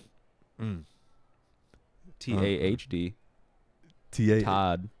 TAHD.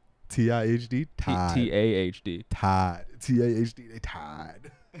 Todd. TIHD. Todd. TAHD. Todd. TAHD. They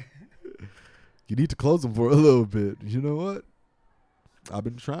tired. You need to close them for a little bit. You know what? I've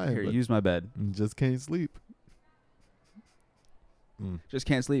been trying. Here, use my bed. Just can't sleep. Just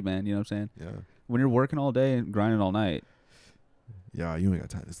can't sleep, man. You know what I'm saying? Yeah. When you're working all day and grinding all night. Yeah, you ain't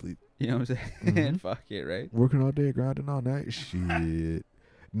got time to sleep. You know what I'm saying? Mm-hmm. Fuck it, right? Working all day, grinding all night. Shit.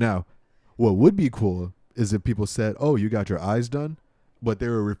 Now, what would be cool is if people said, "Oh, you got your eyes done," but they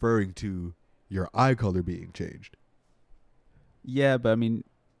were referring to your eye color being changed. Yeah, but I mean,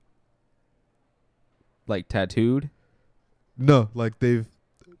 like tattooed? No, like they've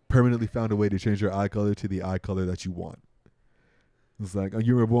permanently found a way to change your eye color to the eye color that you want. It's like, oh,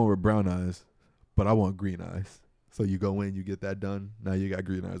 you were born with brown eyes, but I want green eyes. So you go in, you get that done. Now you got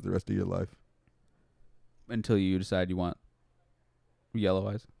green eyes the rest of your life. Until you decide you want yellow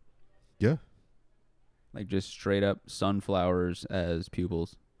eyes? Yeah. Like just straight up sunflowers as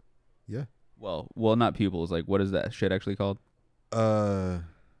pupils? Yeah. Well, not pupils. Like, what is that shit actually called? No.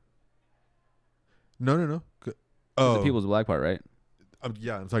 Oh, the pupil's the black part, right?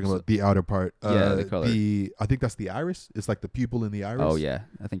 Yeah, I'm talking about the outer part. Yeah, the color. I think that's the iris. It's like the pupil in the iris. Oh yeah,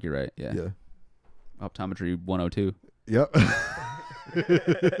 I think you're right. Yeah. Yeah. Optometry 102. Yep.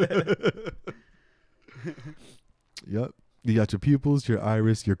 Yep. You got your pupils, your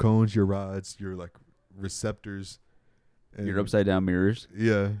iris, your cones, your rods, your like receptors. And your upside down mirrors.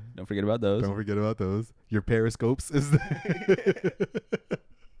 Yeah. Don't forget about those. Don't forget about those. Your periscopes is there.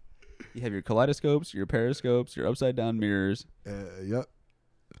 You have your kaleidoscopes, your periscopes, your upside down mirrors. Yep.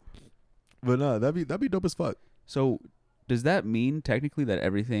 But no, that'd be dope as fuck. So, does that mean technically that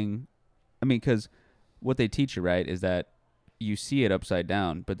everything? I mean, because what they teach you, right, is that you see it upside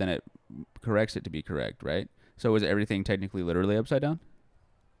down, but then it corrects it to be correct, right? So, is everything technically literally upside down?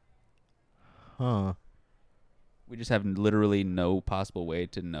 Huh. We just have literally no possible way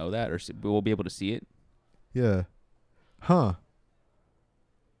to know that, or we'll be able to see it. Yeah. Huh.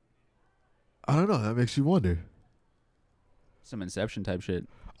 I don't know. That makes you wonder. Some Inception type shit.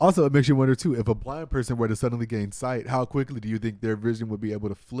 Also, it makes you wonder, too, if a blind person were to suddenly gain sight, how quickly do you think their vision would be able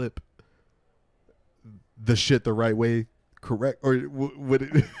to flip the shit the right way, correct? Or would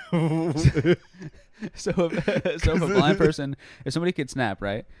it... So if a blind person, if somebody could snap,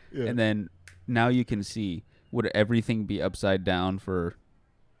 right? Yeah. And then now you can see, would everything be upside down for...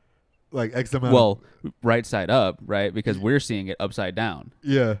 Like X amount? Well, right side up, right? Because we're seeing it upside down.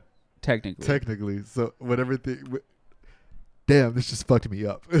 Yeah. Technically. So when everything... Damn, this just fucked me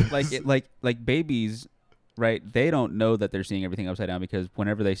up. like babies, right? They don't know that they're seeing everything upside down because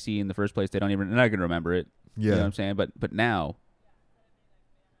whenever they see in the first place, they're not gonna remember it. Yeah. You know what I'm saying? But now,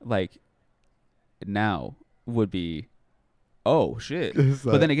 like, now would be, oh shit.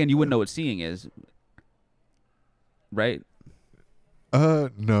 But then again, you wouldn't know what seeing is, right?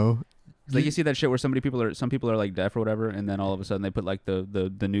 No. Like you see that shit where some people are like deaf or whatever, and then all of a sudden they put like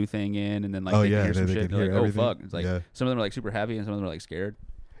the new thing in, and then like they can hear some shit. They're like, everything. Oh fuck! It's like some of them are like super happy, and some of them are like scared.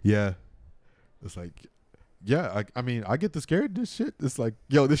 Yeah, it's like, yeah. I mean, I get the scared. This shit. It's like,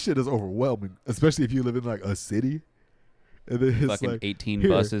 yo, this shit is overwhelming, especially if you live in like a city. And then it's fucking like 18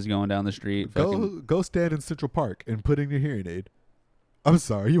 buses going down the street. Go stand in Central Park and put in your hearing aid. I'm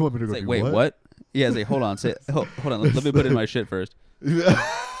sorry, you want me to go? Like, wait, what? Yeah, it's like, hold on, hold on. Let me put in my shit first. It's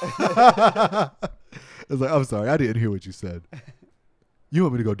like, I'm sorry, I didn't hear what you said. You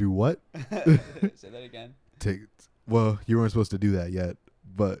want me to go do what? Say that again. Well, you weren't supposed to do that yet,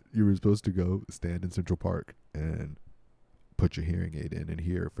 but you were supposed to go stand in Central Park and put your hearing aid in and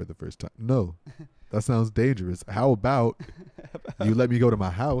hear for the first time. No, that sounds dangerous. How about you let me go to my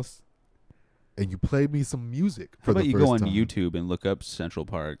house and you play me some music for the first time? How about you go on YouTube and look up Central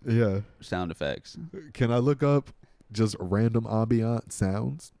Park sound effects? Can I look up just random ambient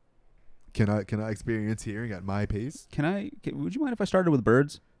sounds? Can I experience hearing at my pace? Would you mind if I started with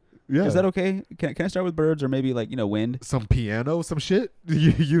birds? Yeah. Is that okay? Can I start with birds or maybe like, wind? Some piano, some shit?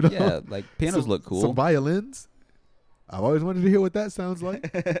 you know? Yeah, like pianos look cool. Some violins. I've always wanted to hear what that sounds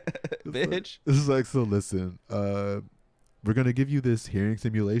like. Bitch. This is like, so listen, we're going to give you this hearing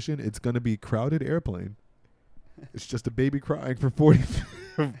simulation. It's going to be crowded airplane. It's just a baby crying for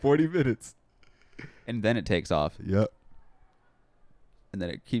 40 minutes. And then it takes off. Yep. And then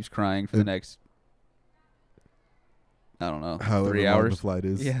it keeps crying for the next, I don't know, however 3 long hours. the flight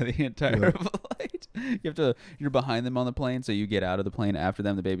is. Yeah, the entire flight. You're behind them on the plane, so you get out of the plane after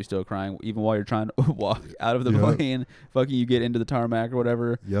them. The baby's still crying, even while you're trying to walk out of the plane. Fucking, you get into the tarmac or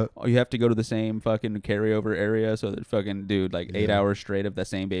whatever. Yep. You have to go to the same fucking carryover area, so that fucking dude, like 8 hours straight of that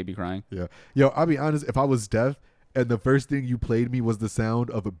same baby crying. Yeah. Yo, I'll be honest. If I was deaf and the first thing you played me was the sound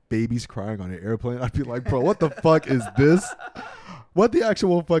of a baby's crying on an airplane, I'd be like, bro, what the fuck is this? What the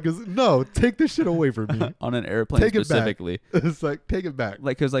actual fuck is? No, take this shit away from me. On an airplane take specifically. It back. It's like, take it back.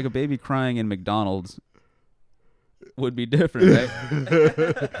 Like, because like a baby crying in McDonald's would be different, right?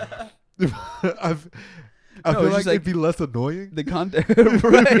 I feel like it'd be less annoying. The context,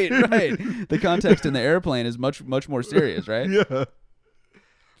 right. The context in the airplane is much more serious, right? Yeah.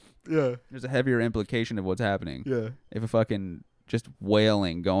 Yeah. There's a heavier implication of what's happening. Yeah. If a fucking just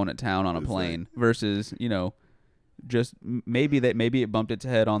wailing going to town on a plane versus, just maybe it bumped its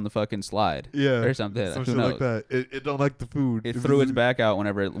head on the fucking slide. Yeah. Or something. Some Who shit knows? like that. It don't like the food. It threw its back out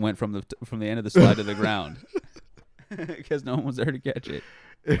whenever it went from the end of the slide to the ground. Because no one was there to catch it.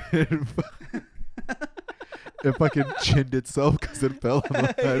 It fucking chinned itself because it fell on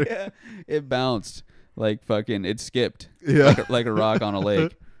the head. Yeah. It bounced like fucking. It skipped. Yeah. Like a rock on a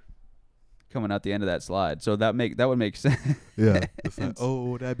lake. Coming out the end of that slide. So that would make sense. Yeah. It's like,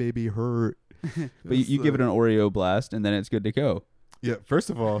 oh, that baby hurt. But you give it an Oreo blast and then it's good to go. Yeah. First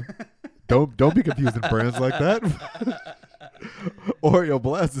of all, don't be confusing brands like that. Oreo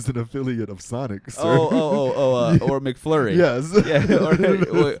Blast is an affiliate of Sonic. Sir. Or McFlurry. Yes. Yeah.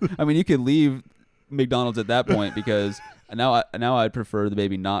 I mean, you could leave McDonald's at that point because now I'd prefer the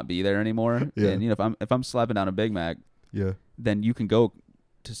baby not be there anymore. Yeah. And if I'm slapping down a Big Mac, yeah, then you can go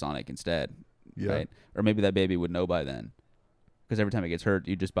to Sonic instead. Yeah. Right? Or maybe that baby would know by then. Because every time it gets hurt,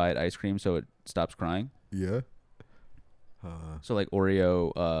 you just buy it ice cream so it stops crying. Yeah. So like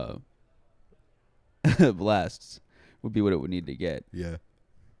Oreo blasts would be what it would need to get. Yeah.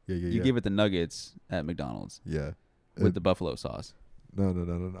 You give it the nuggets at McDonald's. Yeah. With the buffalo sauce. No.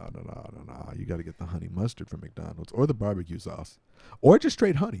 You got to get the honey mustard from McDonald's or the barbecue sauce or just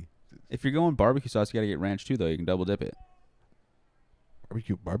straight honey. If you're going barbecue sauce, you got to get ranch too, though. You can double dip it.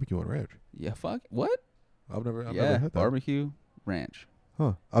 Barbecue and ranch. Yeah, fuck. What? I've never had that. Barbecue, ranch.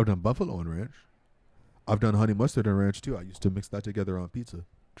 Huh. I've done buffalo and ranch. I've done honey mustard and ranch too. I used to mix that together on pizza.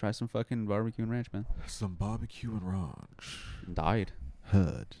 Try some fucking barbecue and ranch, man. Some barbecue and ranch. Died.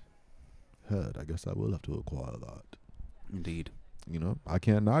 Heard. I guess I will have to acquire that. Indeed. I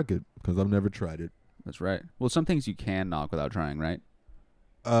can't knock it because I've never tried it. That's right. Well, some things you can knock without trying, right?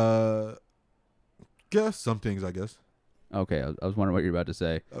 Guess some things, I guess. Okay, I was wondering what you're about to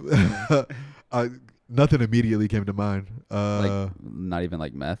say. Nothing immediately came to mind. Like not even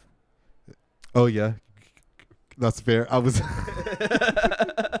like meth. Oh yeah, that's fair. I was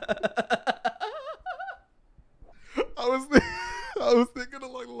thinking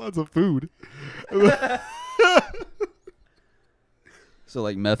of like lots of food. So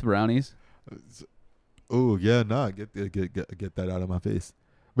like meth brownies. Oh yeah, nah, get that out of my face.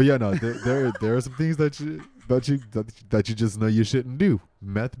 But yeah, no, there are some things that you just know you shouldn't do.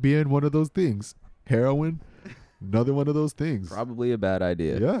 Meth being one of those things. Heroin, another one of those things. Probably a bad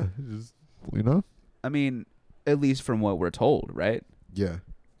idea. Yeah, just I mean, at least from what we're told, right? Yeah.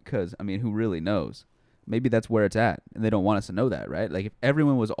 Because I mean, who really knows? Maybe that's where it's at, and they don't want us to know that, right? Like if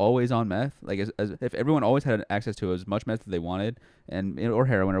everyone was always on meth, like if everyone always had access to as much meth as they wanted, or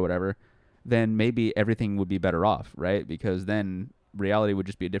heroin or whatever, then maybe everything would be better off, right? Because then reality would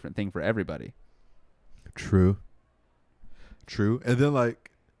just be a different thing for everybody. True. And then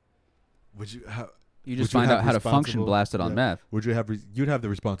like, you just find out how to function blasted on meth. Would you you'd have the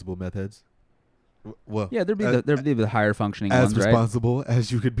responsible meth heads? Well, yeah, there'd be the higher functioning as ones, right? As responsible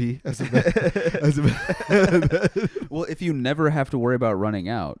as you could be as a Well, if you never have to worry about running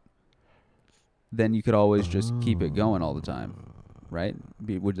out, then you could always just keep it going all the time, right?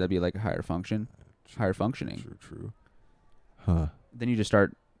 Would that be like a higher functioning? True. Huh. Then you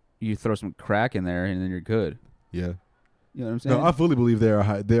throw some crack in there, and then you're good. Yeah. You know what I'm saying? No, I fully believe there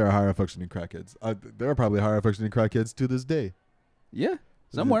are higher functioning crackheads. There are probably higher functioning crackheads to this day. Yeah,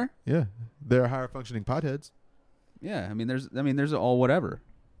 somewhere. Yeah, there are higher functioning potheads. Yeah, I mean, there's all whatever,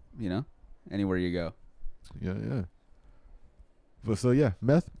 anywhere you go. Yeah. But so yeah,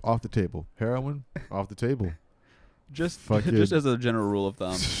 meth off the table, heroin off the table. Just as a general rule of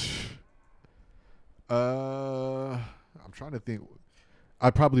thumb. I'm trying to think. I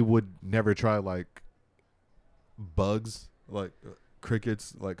probably would never try like bugs, like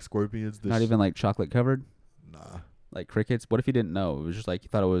crickets, like scorpions. Not even like chocolate covered? Nah. Like crickets? What if you didn't know? It was just like you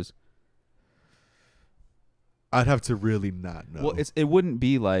thought it was. I'd have to really not know. Well, it wouldn't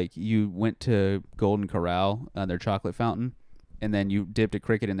be like you went to Golden Corral on their chocolate fountain and then you dipped a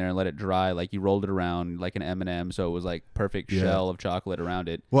cricket in there and let it dry. Like you rolled it around like an M&M, so it was like perfect shell of chocolate around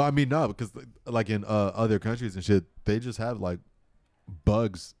it. Well, I mean, no, because like in other countries and shit, they just have like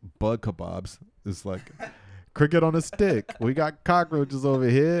bug kebabs. It's like cricket on a stick. We got cockroaches over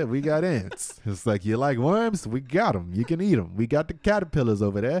here. We got ants. It's like, you like worms? We got them. You can eat them. We got the caterpillars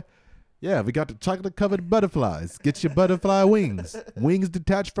over there. Yeah, we got the chocolate-covered butterflies. Get your butterfly wings. Wings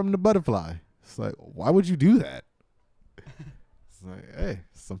detached from the butterfly. It's like, why would you do that? It's like, hey,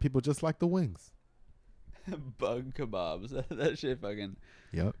 some people just like the wings. Bug kebabs. That shit fucking...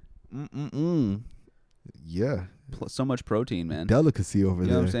 Yep. Mm-mm-mm. Yeah. So much protein, man. Delicacy over there.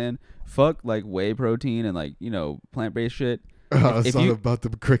 You know what I'm saying? Fuck like whey protein and like, plant-based shit. It's all about the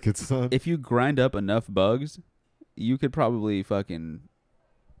crickets, son. If you grind up enough bugs, you could probably fucking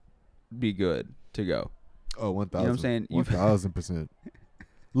be good to go. Oh, 1,000. You know what I'm saying? 1,000%.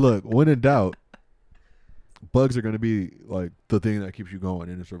 Look, when in doubt, bugs are going to be like the thing that keeps you going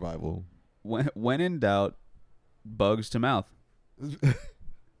in survival. When in doubt, bugs to mouth.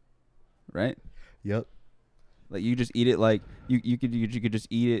 Right? Yep. Like you just eat it like you could just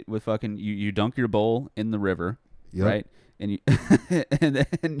eat it with fucking you dunk your bowl in the river, right? And you and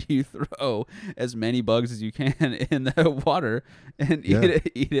then you throw as many bugs as you can in the water and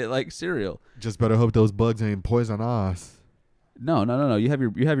eat it like cereal. Just better hope those bugs ain't poison us. No. You have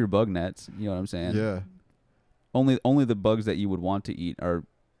your bug nets. You know what I'm saying? Yeah. Only the bugs that you would want to eat are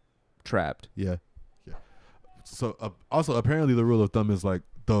trapped. Yeah. So also apparently the rule of thumb is like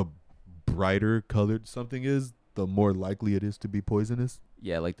the brighter colored something is, the more likely it is to be poisonous.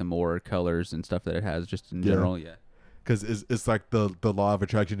 Yeah, like the more colors and stuff that it has, just in general. Yeah. Because it's like the law of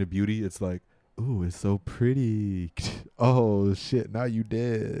attraction to beauty. It's like, ooh, it's so pretty. Oh shit! Now you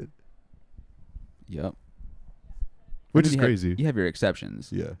dead. Yep. Which is crazy. You have your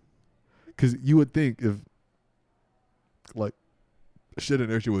exceptions. Yeah. Because you would think if like shit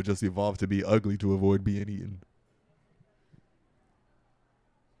inertia would just evolve to be ugly to avoid being eaten.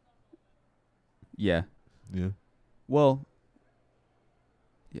 Yeah. Yeah. Well.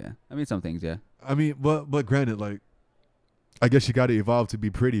 Yeah. I mean, some things. Yeah. I mean, but granted, like, I guess you got to evolve to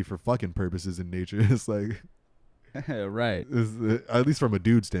be pretty for fucking purposes in nature. It's like, right. At least from a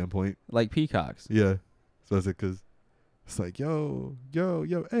dude standpoint. Like peacocks. Yeah. So it's like, because it's like, yo, hey,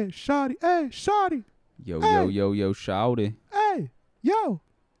 shawty. Yo, hey. yo, shawty. Hey, yo,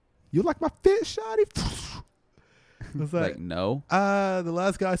 you like my fit, shawty? It's like, no. The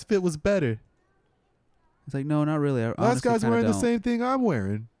last guy's fit was better. It's like, no, not really. Last guy's wearing the same thing I'm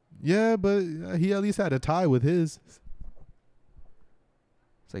wearing. Yeah, but he at least had a tie with his.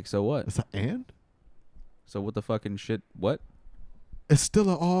 It's like, so what? It's like, and? So what the fucking shit? What? It's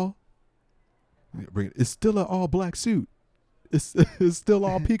still it's still an all black suit. It's still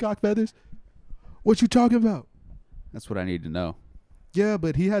all peacock feathers. What you talking about? That's what I need to know. Yeah,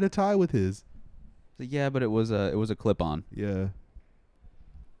 but he had a tie with his. So yeah, but it was a clip on. Yeah.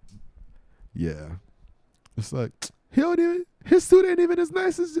 Yeah. It's like his suit ain't even as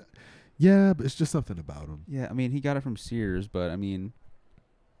nice as. Yeah, but it's just something about him. Yeah, I mean he got it from Sears, but I mean,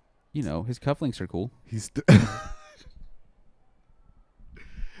 his cufflinks are cool. He's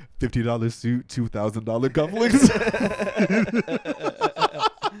 $50 suit, $2,000 cufflinks.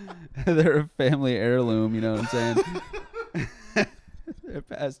 They're a family heirloom. You know what I'm saying? They're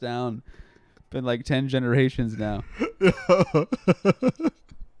passed down. Been like 10 generations now.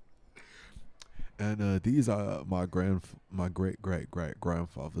 And these are my great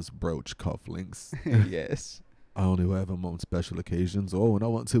grandfather's brooch cufflinks. Yes. I only wear them on special occasions or when I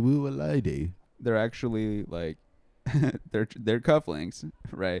want to woo a lady. They're actually like they're cufflinks,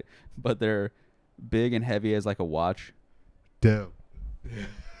 right? But they're big and heavy as like a watch. Damn.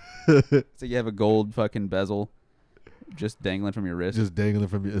 So you have a gold fucking bezel just dangling from your wrist. Just dangling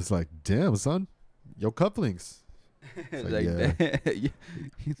from your. It's like, damn, son, your cufflinks. It's like, yeah.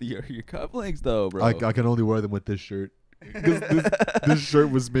 your cufflinks though, bro. I can only wear them with this shirt. This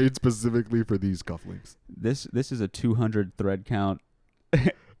shirt was made specifically for these cufflinks. This is a 200 thread count.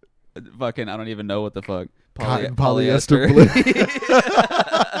 Fucking, I don't even know what the fuck. Polyester.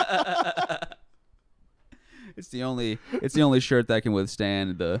 It's the only shirt that can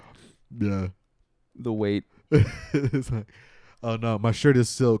withstand the weight. It's like, oh no, my shirt is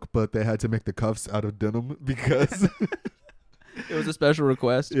silk, but they had to make the cuffs out of denim because it was a special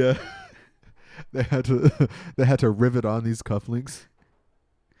request. Yeah. They had to rivet on these cufflinks.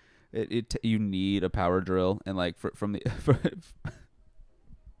 You need a power drill, and like from the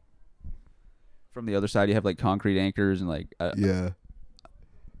from the other side you have like concrete anchors and like yeah.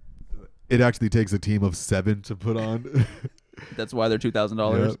 It actually takes a team of 7 to put on. That's why they're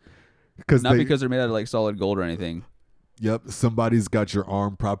 $2,000. Yep. Not because they're made out of like solid gold or anything. Yep. Somebody's got your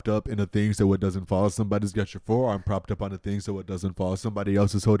arm propped up in a thing so it doesn't fall. Somebody's got your forearm propped up on a thing so it doesn't fall. Somebody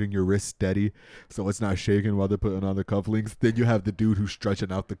else is holding your wrist steady so it's not shaking while they're putting on the cufflinks. Then you have the dude who's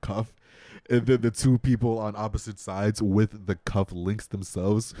stretching out the cuff. And then the two people on opposite sides with the cuff links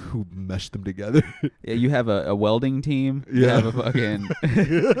themselves who mesh them together. Yeah, you have a welding team. You have a fucking...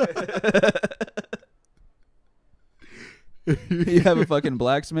 You have a fucking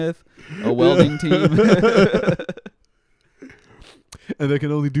blacksmith, a welding team. And they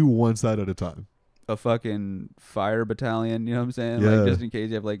can only do one side at a time. A fucking fire battalion, you know what I'm saying? Yeah. Like, just in case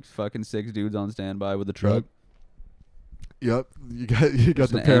you have like fucking 6 dudes on standby with a truck. Yep. You got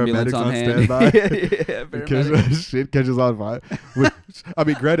the ambulance paramedics on hand. standby. Yeah, in case shit catches on fire. Which, I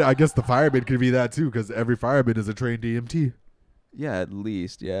mean, granted, I guess the fireman could be that too, because every fireman is a trained EMT. Yeah, at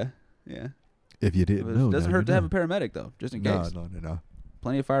least, yeah. If you didn't know, it doesn't hurt to have a paramedic though, just in case. No.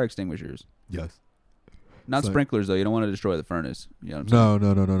 Plenty of fire extinguishers. Yes. Not sprinklers though. You don't want to destroy the furnace. You know what I'm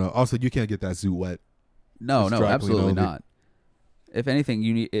saying? No. Also, you can't get that suit wet. No, absolutely not. If anything,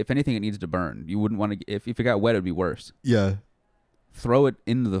 it needs to burn. You wouldn't want to. If it got wet, it'd be worse. Yeah. Throw it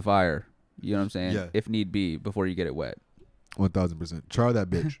into the fire. You know what I'm saying? Yeah. If need be, before you get it wet. 1000%. Char that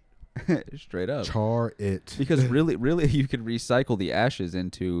bitch. Straight up. Char it. Because really, you could recycle the ashes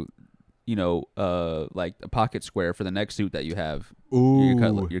into, like a pocket square for the next suit that you have. Ooh,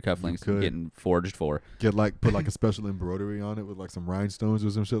 your cufflinks getting forged for. Put like a special embroidery on it with like some rhinestones or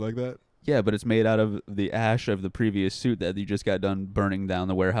some shit like that. Yeah, but it's made out of the ash of the previous suit that you just got done burning down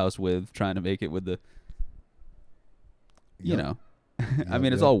the warehouse with, trying to make it with the, I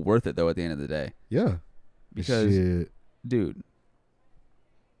mean, it's all worth it though at the end of the day. Yeah. Because, dude. Dude.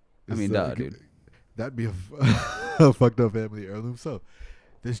 That'd be a fucked up family heirloom. So,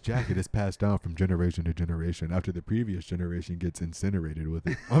 this jacket is passed down from generation to generation after the previous generation gets incinerated with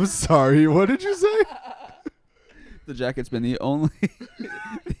it. I'm sorry, what did you say? The jacket's been the only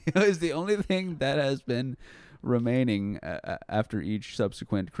is the only thing that has been remaining after each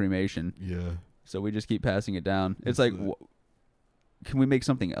subsequent cremation. Yeah. So we just keep passing it down. It's like, can we make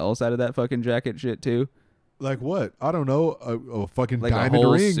something else out of that fucking jacket shit too? Like what? I don't know. A fucking like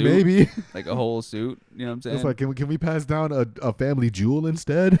diamond ring, suit, maybe. Like a whole suit. You know what I'm saying? It's like, can we pass down a family jewel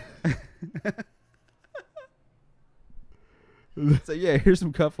instead? So yeah, here's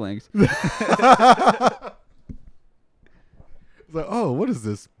some cufflinks. It's like, oh, what is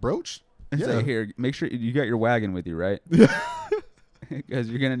this brooch? It's like, here, make sure you got your wagon with you, right? Because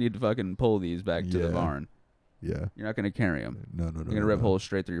you're gonna need to fucking pull these back to the barn. Yeah. You're not gonna carry them. No. You're gonna rip holes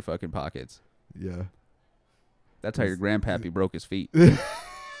straight through your fucking pockets. Yeah. That's how your grandpappy broke his feet. Wait,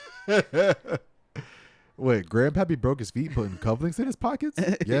 grandpappy broke his feet putting cufflinks in his pockets?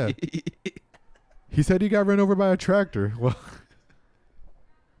 Yeah. He said he got run over by a tractor. Well,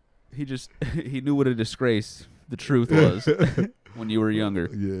 he knew what a disgrace the truth was when you were younger.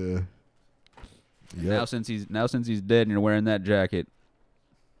 Yeah. Now since he's dead and you're wearing that jacket,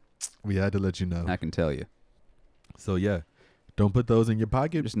 we had to let you know. I can tell you. So yeah, don't put those in your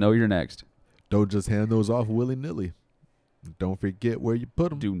pocket. Just know you're next. Don't just hand those off willy-nilly. Don't forget where you put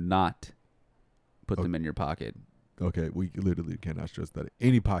them. Do not put them in your pocket. Okay, we literally cannot stress that.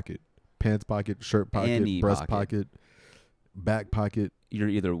 Any pocket. Pants pocket, shirt pocket, Any breast pocket, back pocket. You're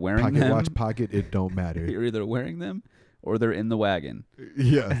either wearing pocket them. Watch pocket, it don't matter. You're either wearing them or they're in the wagon.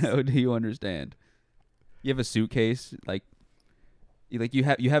 Yes. Do you understand? You have a suitcase, like you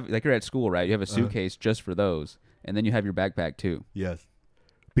have like you're at school, right? You have a suitcase just for those. And then you have your backpack too. Yes.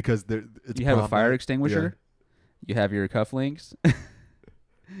 Because you have a fire extinguisher. Yeah. You have your cufflinks.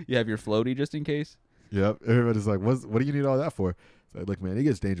 You have your floaty just in case. Yep. Everybody's like, what do you need all that for? It's like, look, man, it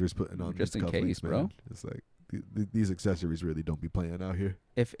gets dangerous putting on just these in case, bro. Man. It's like these accessories really don't be playing out here.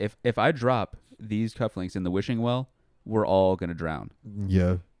 If I drop these cufflinks in the wishing well, we're all gonna drown.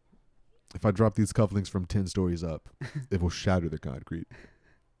 Yeah. If I drop these cufflinks from 10 stories up, it will shatter the concrete.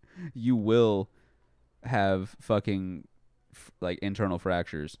 You will have fucking like internal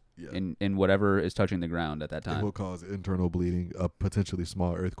fractures in whatever is touching the ground at that time. It will cause internal bleeding, a potentially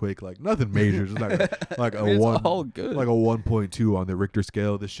small earthquake, like nothing major, just like I mean, a one, all good. like a 1.2 on the Richter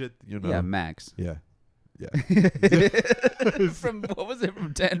scale. The shit, Yeah, max. Yeah. From what was it?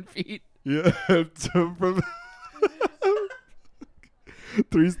 From 10 feet. Yeah, from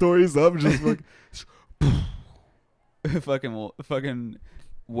 3 stories up, just like fucking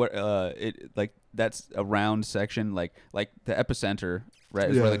what it like that's a round section like the epicenter, right,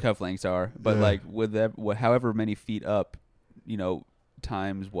 is where the cufflinks are, but like with however many feet up,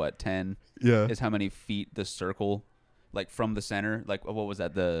 times 10 is how many feet the circle, like from the center, like what was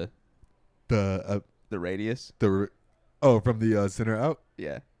that, the radius, from the center out.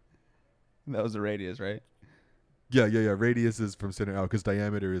 Yeah, that was the radius, right? Yeah. Radius is from center out because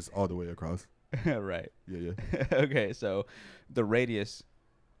diameter is all the way across. Right. Yeah. Okay, so the radius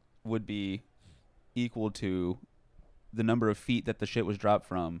would be equal to the number of feet that the shit was dropped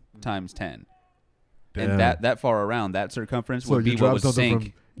from times 10. Damn. And that far around, that circumference So would be what would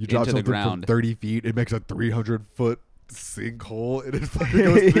sink into the ground. From 30 feet, it makes a 300-foot sinkhole, and it fucking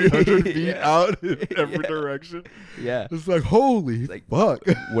goes 300 feet out in every direction. Yeah. It's like, holy fuck.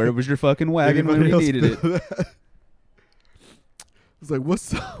 Where was your fucking wagon when we needed it? It's like, what's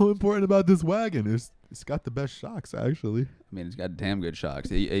so important about this wagon? It's got the best shocks, actually. I mean, it's got damn good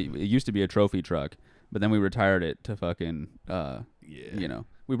shocks. It used to be a trophy truck, but then we retired it to fucking, you know,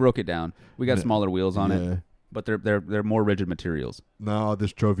 we broke it down. We got smaller wheels on it, but they're more rigid materials. Now all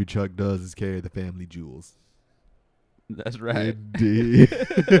this trophy truck does is carry the family jewels. That's right. Indeed.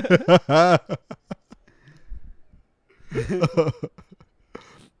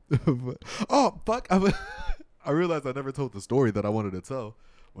 Oh, fuck. I realized I never told the story that I wanted to tell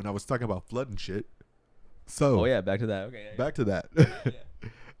when I was talking about flood and shit. So. Oh, yeah, back to that. Okay. Yeah, back to that. Yeah.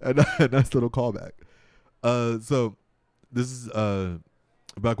 A nice little callback. So this is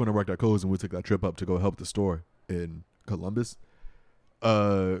back when I worked at Kohl's and we took that trip up to go help the store in Columbus.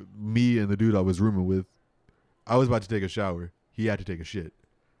 Me and the dude I was rooming with, I was about to take a shower. He had to take a shit.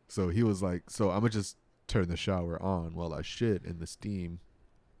 So he was like, so I'm going to just turn the shower on while I shit, and the steam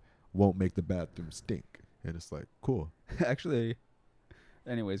won't make the bathroom stink. And it's like, cool. Actually,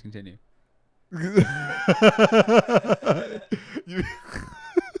 anyways, continue.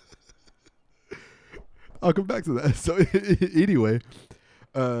 I'll come back to that. So anyway,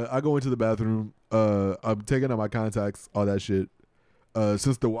 I go into the bathroom. I'm taking out my contacts, all that shit.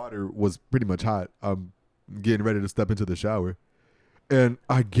 Since the water was pretty much hot, I'm getting ready to step into the shower. And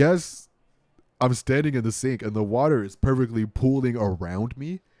I guess I'm standing in the sink and the water is perfectly pooling around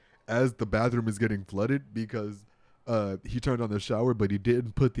me as the bathroom is getting flooded because he turned on the shower, but he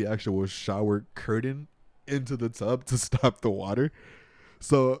didn't put the actual shower curtain into the tub to stop the water.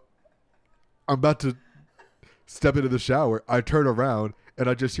 So I'm about to step into the shower. I turn around and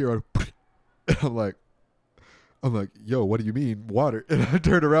I just hear and I'm like, yo, what do you mean water? And I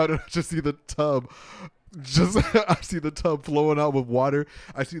turn around and I just see the tub. I see the tub flowing out with water.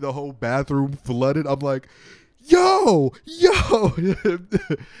 I see the whole bathroom flooded. I'm like, yo. Dude,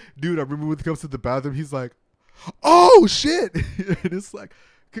 I remember when it comes to the bathroom, he's like, oh shit. And it's like,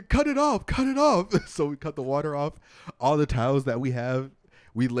 cut it off. So we cut the water off. All the towels that we have,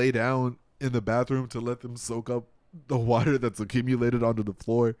 we lay down in the bathroom to let them soak up the water that's accumulated onto the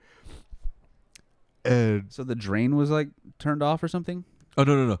floor. And so the drain was like turned off or something? Oh,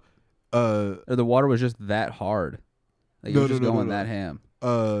 no. Or the water was just that hard. Like, you were just going that ham.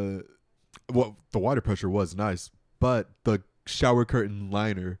 Well, the water pressure was nice, but the shower curtain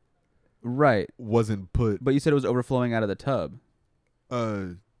liner wasn't put. But you said it was overflowing out of the tub.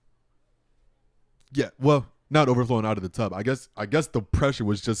 Yeah, well, not overflowing out of the tub. I guess the pressure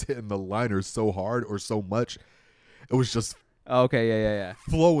was just hitting the liner so hard or so much. It was just okay, yeah.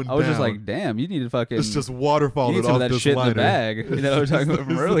 Flowing down. I was just like, damn, you need to fucking. It's just water falling off that this shit liner. In the bag. You know what I'm talking about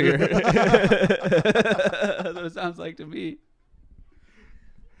from earlier. That's what it sounds like to me.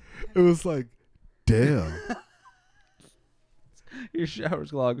 It was like, damn. Your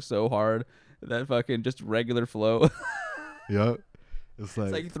shower's clogged so hard that fucking just regular flow. Yep. It's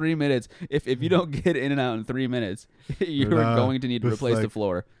like 3 minutes. If you don't get in and out in 3 minutes, you're going to need to replace the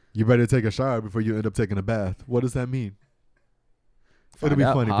floor. You better take a shower before you end up taking a bath. What does that mean? It'll be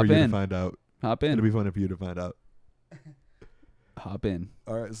funny for you to find out. Hop in. It'll be funny for you to find out. Hop in.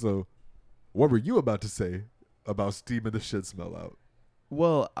 All right. So, what were you about to say about steaming the shit smell out?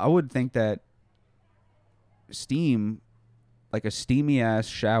 Well, I would think that steam, like a steamy ass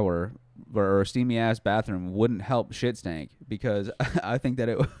shower or a steamy ass bathroom, wouldn't help shit stank because I think that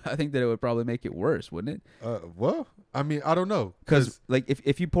it would probably make it worse, wouldn't it? Well, I mean, I don't know, because like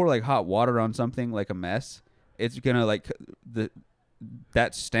if you pour like hot water on something like a mess, it's gonna like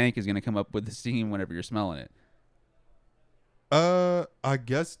that stank is gonna come up with the steam whenever you're smelling it. I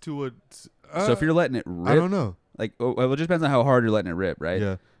guess to a. So if you're letting it rip, I don't know. Like, well, it just depends on how hard you're letting it rip, right?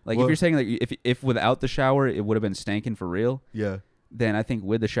 Yeah. Like if you're saying like if without the shower it would have been stanking for real. Yeah. Then I think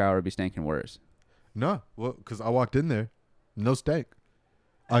with the shower it'd be stanking worse. No, well, because I walked in there, no stank.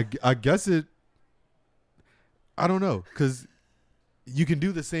 I guess it. I don't know, because you can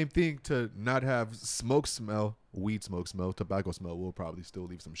do the same thing to not have smoke smell, weed smoke smell, tobacco smell. Will probably still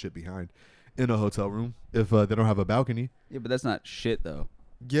leave some shit behind in a hotel room if they don't have a balcony. Yeah, but that's not shit though.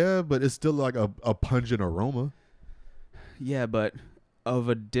 Yeah, but it's still like a pungent aroma. Yeah, but of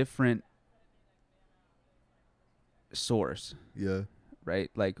a different source. Yeah. right?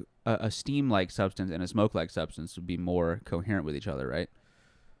 Like a steam-like substance and a smoke-like substance would be more coherent with each other, right?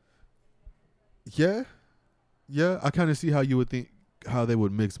 Yeah. Yeah, I kind of see how you would think how they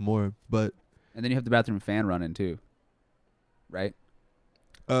would mix more, but And then you have the bathroom fan running too, right?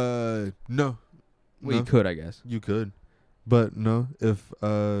 no. Well, No. you could, I guess. You could. But no, if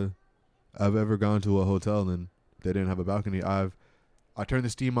I've ever gone to a hotel and they didn't have a balcony, I turn the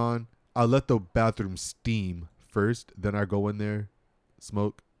steam on. I let the bathroom steam first, then I go in there,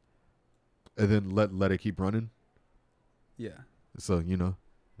 smoke, and then let it keep running. Yeah. So,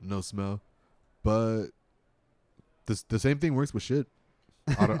 no smell. But the same thing works with shit.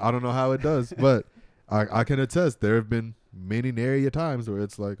 I don't know how it does, but I can attest there have been many nary times where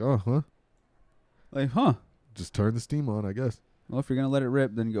it's like, just turn the steam on, I guess. Well, if you're going to let it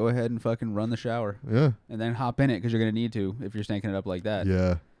rip, then go ahead and fucking run the shower. Yeah. And then hop in it because you're going to need to if you're stanking it up like that.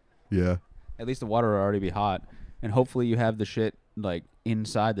 Yeah. Yeah. At least the water will already be hot. And hopefully you have the shit like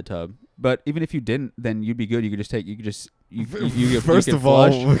inside the tub. But even if you didn't, then you'd be good. You could just First of all,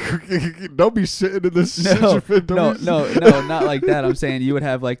 don't be shitting in this shit. No, not like that. I'm saying you would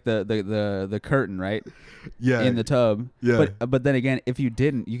have like the curtain, right? Yeah. In the tub. Yeah. But then again, if you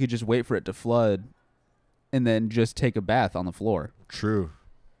didn't, you could just wait for it to flood and then just take a bath on the floor. True.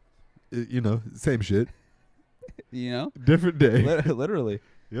 Same shit. Different day. Literally.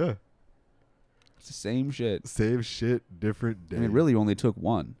 Yeah. It's the same shit. Same shit, different day. I mean, really, you only took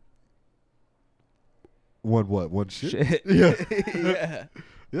one. One what? One shit? Yeah. Yeah.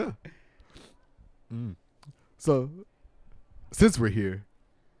 Yeah. So, since we're here,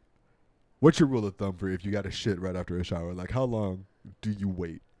 what's your rule of thumb for if you got to shit right after a shower? Like, how long do you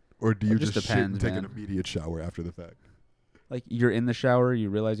wait? Or do you just shit and take an immediate shower after the fact? Like, you're in the shower, you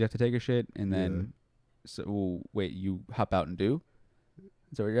realize you have to take a shit, and then, you hop out and do?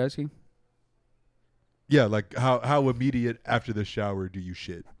 Is that what you're asking? Yeah, like, how immediate after the shower do you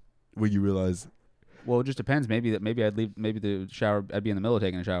shit? When you realize... Well, it just depends. Maybe I'd leave. Maybe the shower. I'd be in the middle of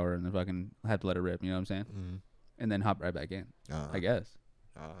taking a shower and then fucking have to let it rip. You know what I'm saying? Mm-hmm. And then hop right back in. I guess.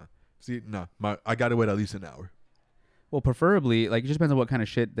 See, no, I gotta wait at least an hour. Well, preferably, like, it just depends on what kind of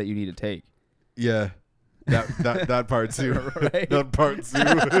shit that you need to take. Yeah, that part too. Right? That part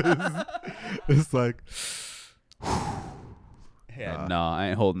too. It's like, yeah, no, I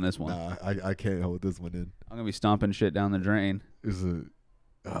ain't holding this one. Nah, I can't hold this one in. I'm gonna be stomping shit down the drain.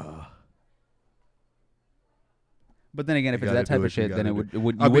 But then again, if it's that type of shit, then you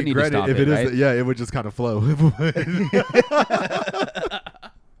wouldn't need to stop it, right? It would just kind of flow.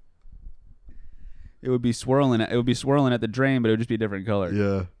 It would be swirling. It would be swirling at the drain, but it would just be a different color.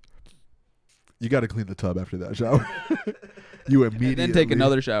 Yeah. You got to clean the tub after that shower. You immediately. And then take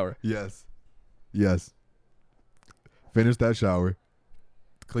another shower. Yes. Finish that shower.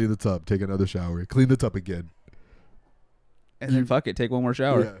 Clean the tub. Take another shower. Clean the tub again. And then fuck it. Take one more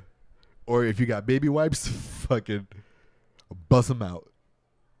shower. Yeah. Or if you got baby wipes, fucking bust them out.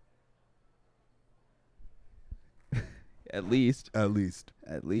 At least.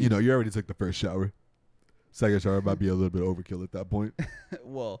 You already took the first shower. Second shower might be a little bit overkill at that point.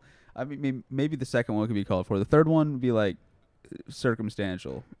 Well, I mean, maybe the second one could be called for. The third one would be like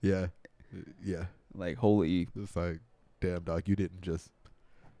circumstantial. Yeah. Like holy. It's like, damn, dog, you didn't just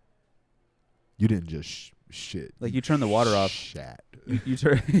shit. Like you turn the water off. Shat. You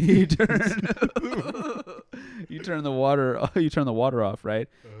turn you turn the water off, right?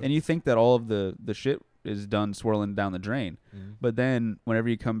 And you think that all of the shit is done swirling down the drain. Mm-hmm. But then whenever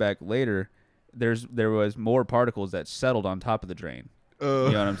you come back later, there was more particles that settled on top of the drain. You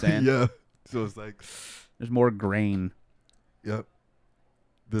know what I'm saying? Yeah. So it's like there's more grain. Yep.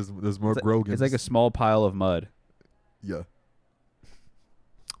 There's more Grogans. It's like a small pile of mud. Yeah.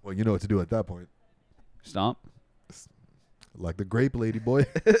 Well, you know what to do at that point. Stomp. Like the grape lady, boy.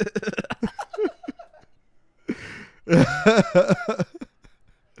 That's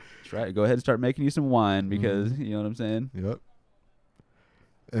right. Go ahead and start making you some wine because you know what I'm saying? Yep.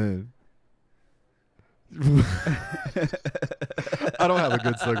 And I don't have a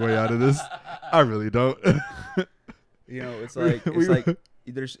good segue out of this. I really don't. It's like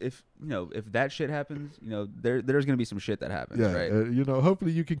there's if that shit happens, there's gonna be some shit that happens, right?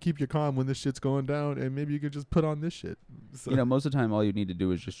 Hopefully you can keep your calm when this shit's going down, and maybe you can just put on this shit. So, most of the time, all you need to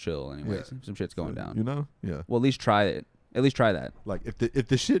do is just chill. Anyways, some shit's going down. Yeah. Well, at least try it. At least try that. Like if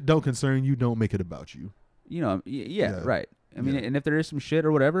the shit don't concern you, don't make it about you. Right. And if there is some shit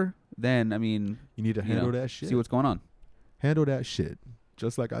or whatever, then you need to handle that shit. See what's going on. Handle that shit,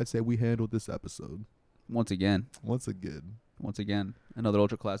 just like I said we handled this episode. Once again, another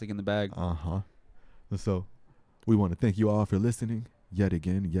ultra classic in the bag. And so, we want to thank you all for listening yet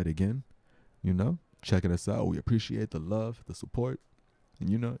again. Checking us out. We appreciate the love, the support. And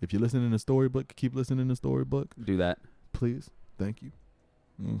you know, if you're listening to Storybook, keep listening to Storybook. Do that. Please. Thank you.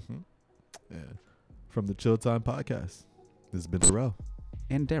 And from the Chill Time Podcast, this has been Darrell.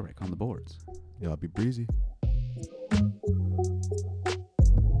 And Derek on the boards. Y'all be breezy.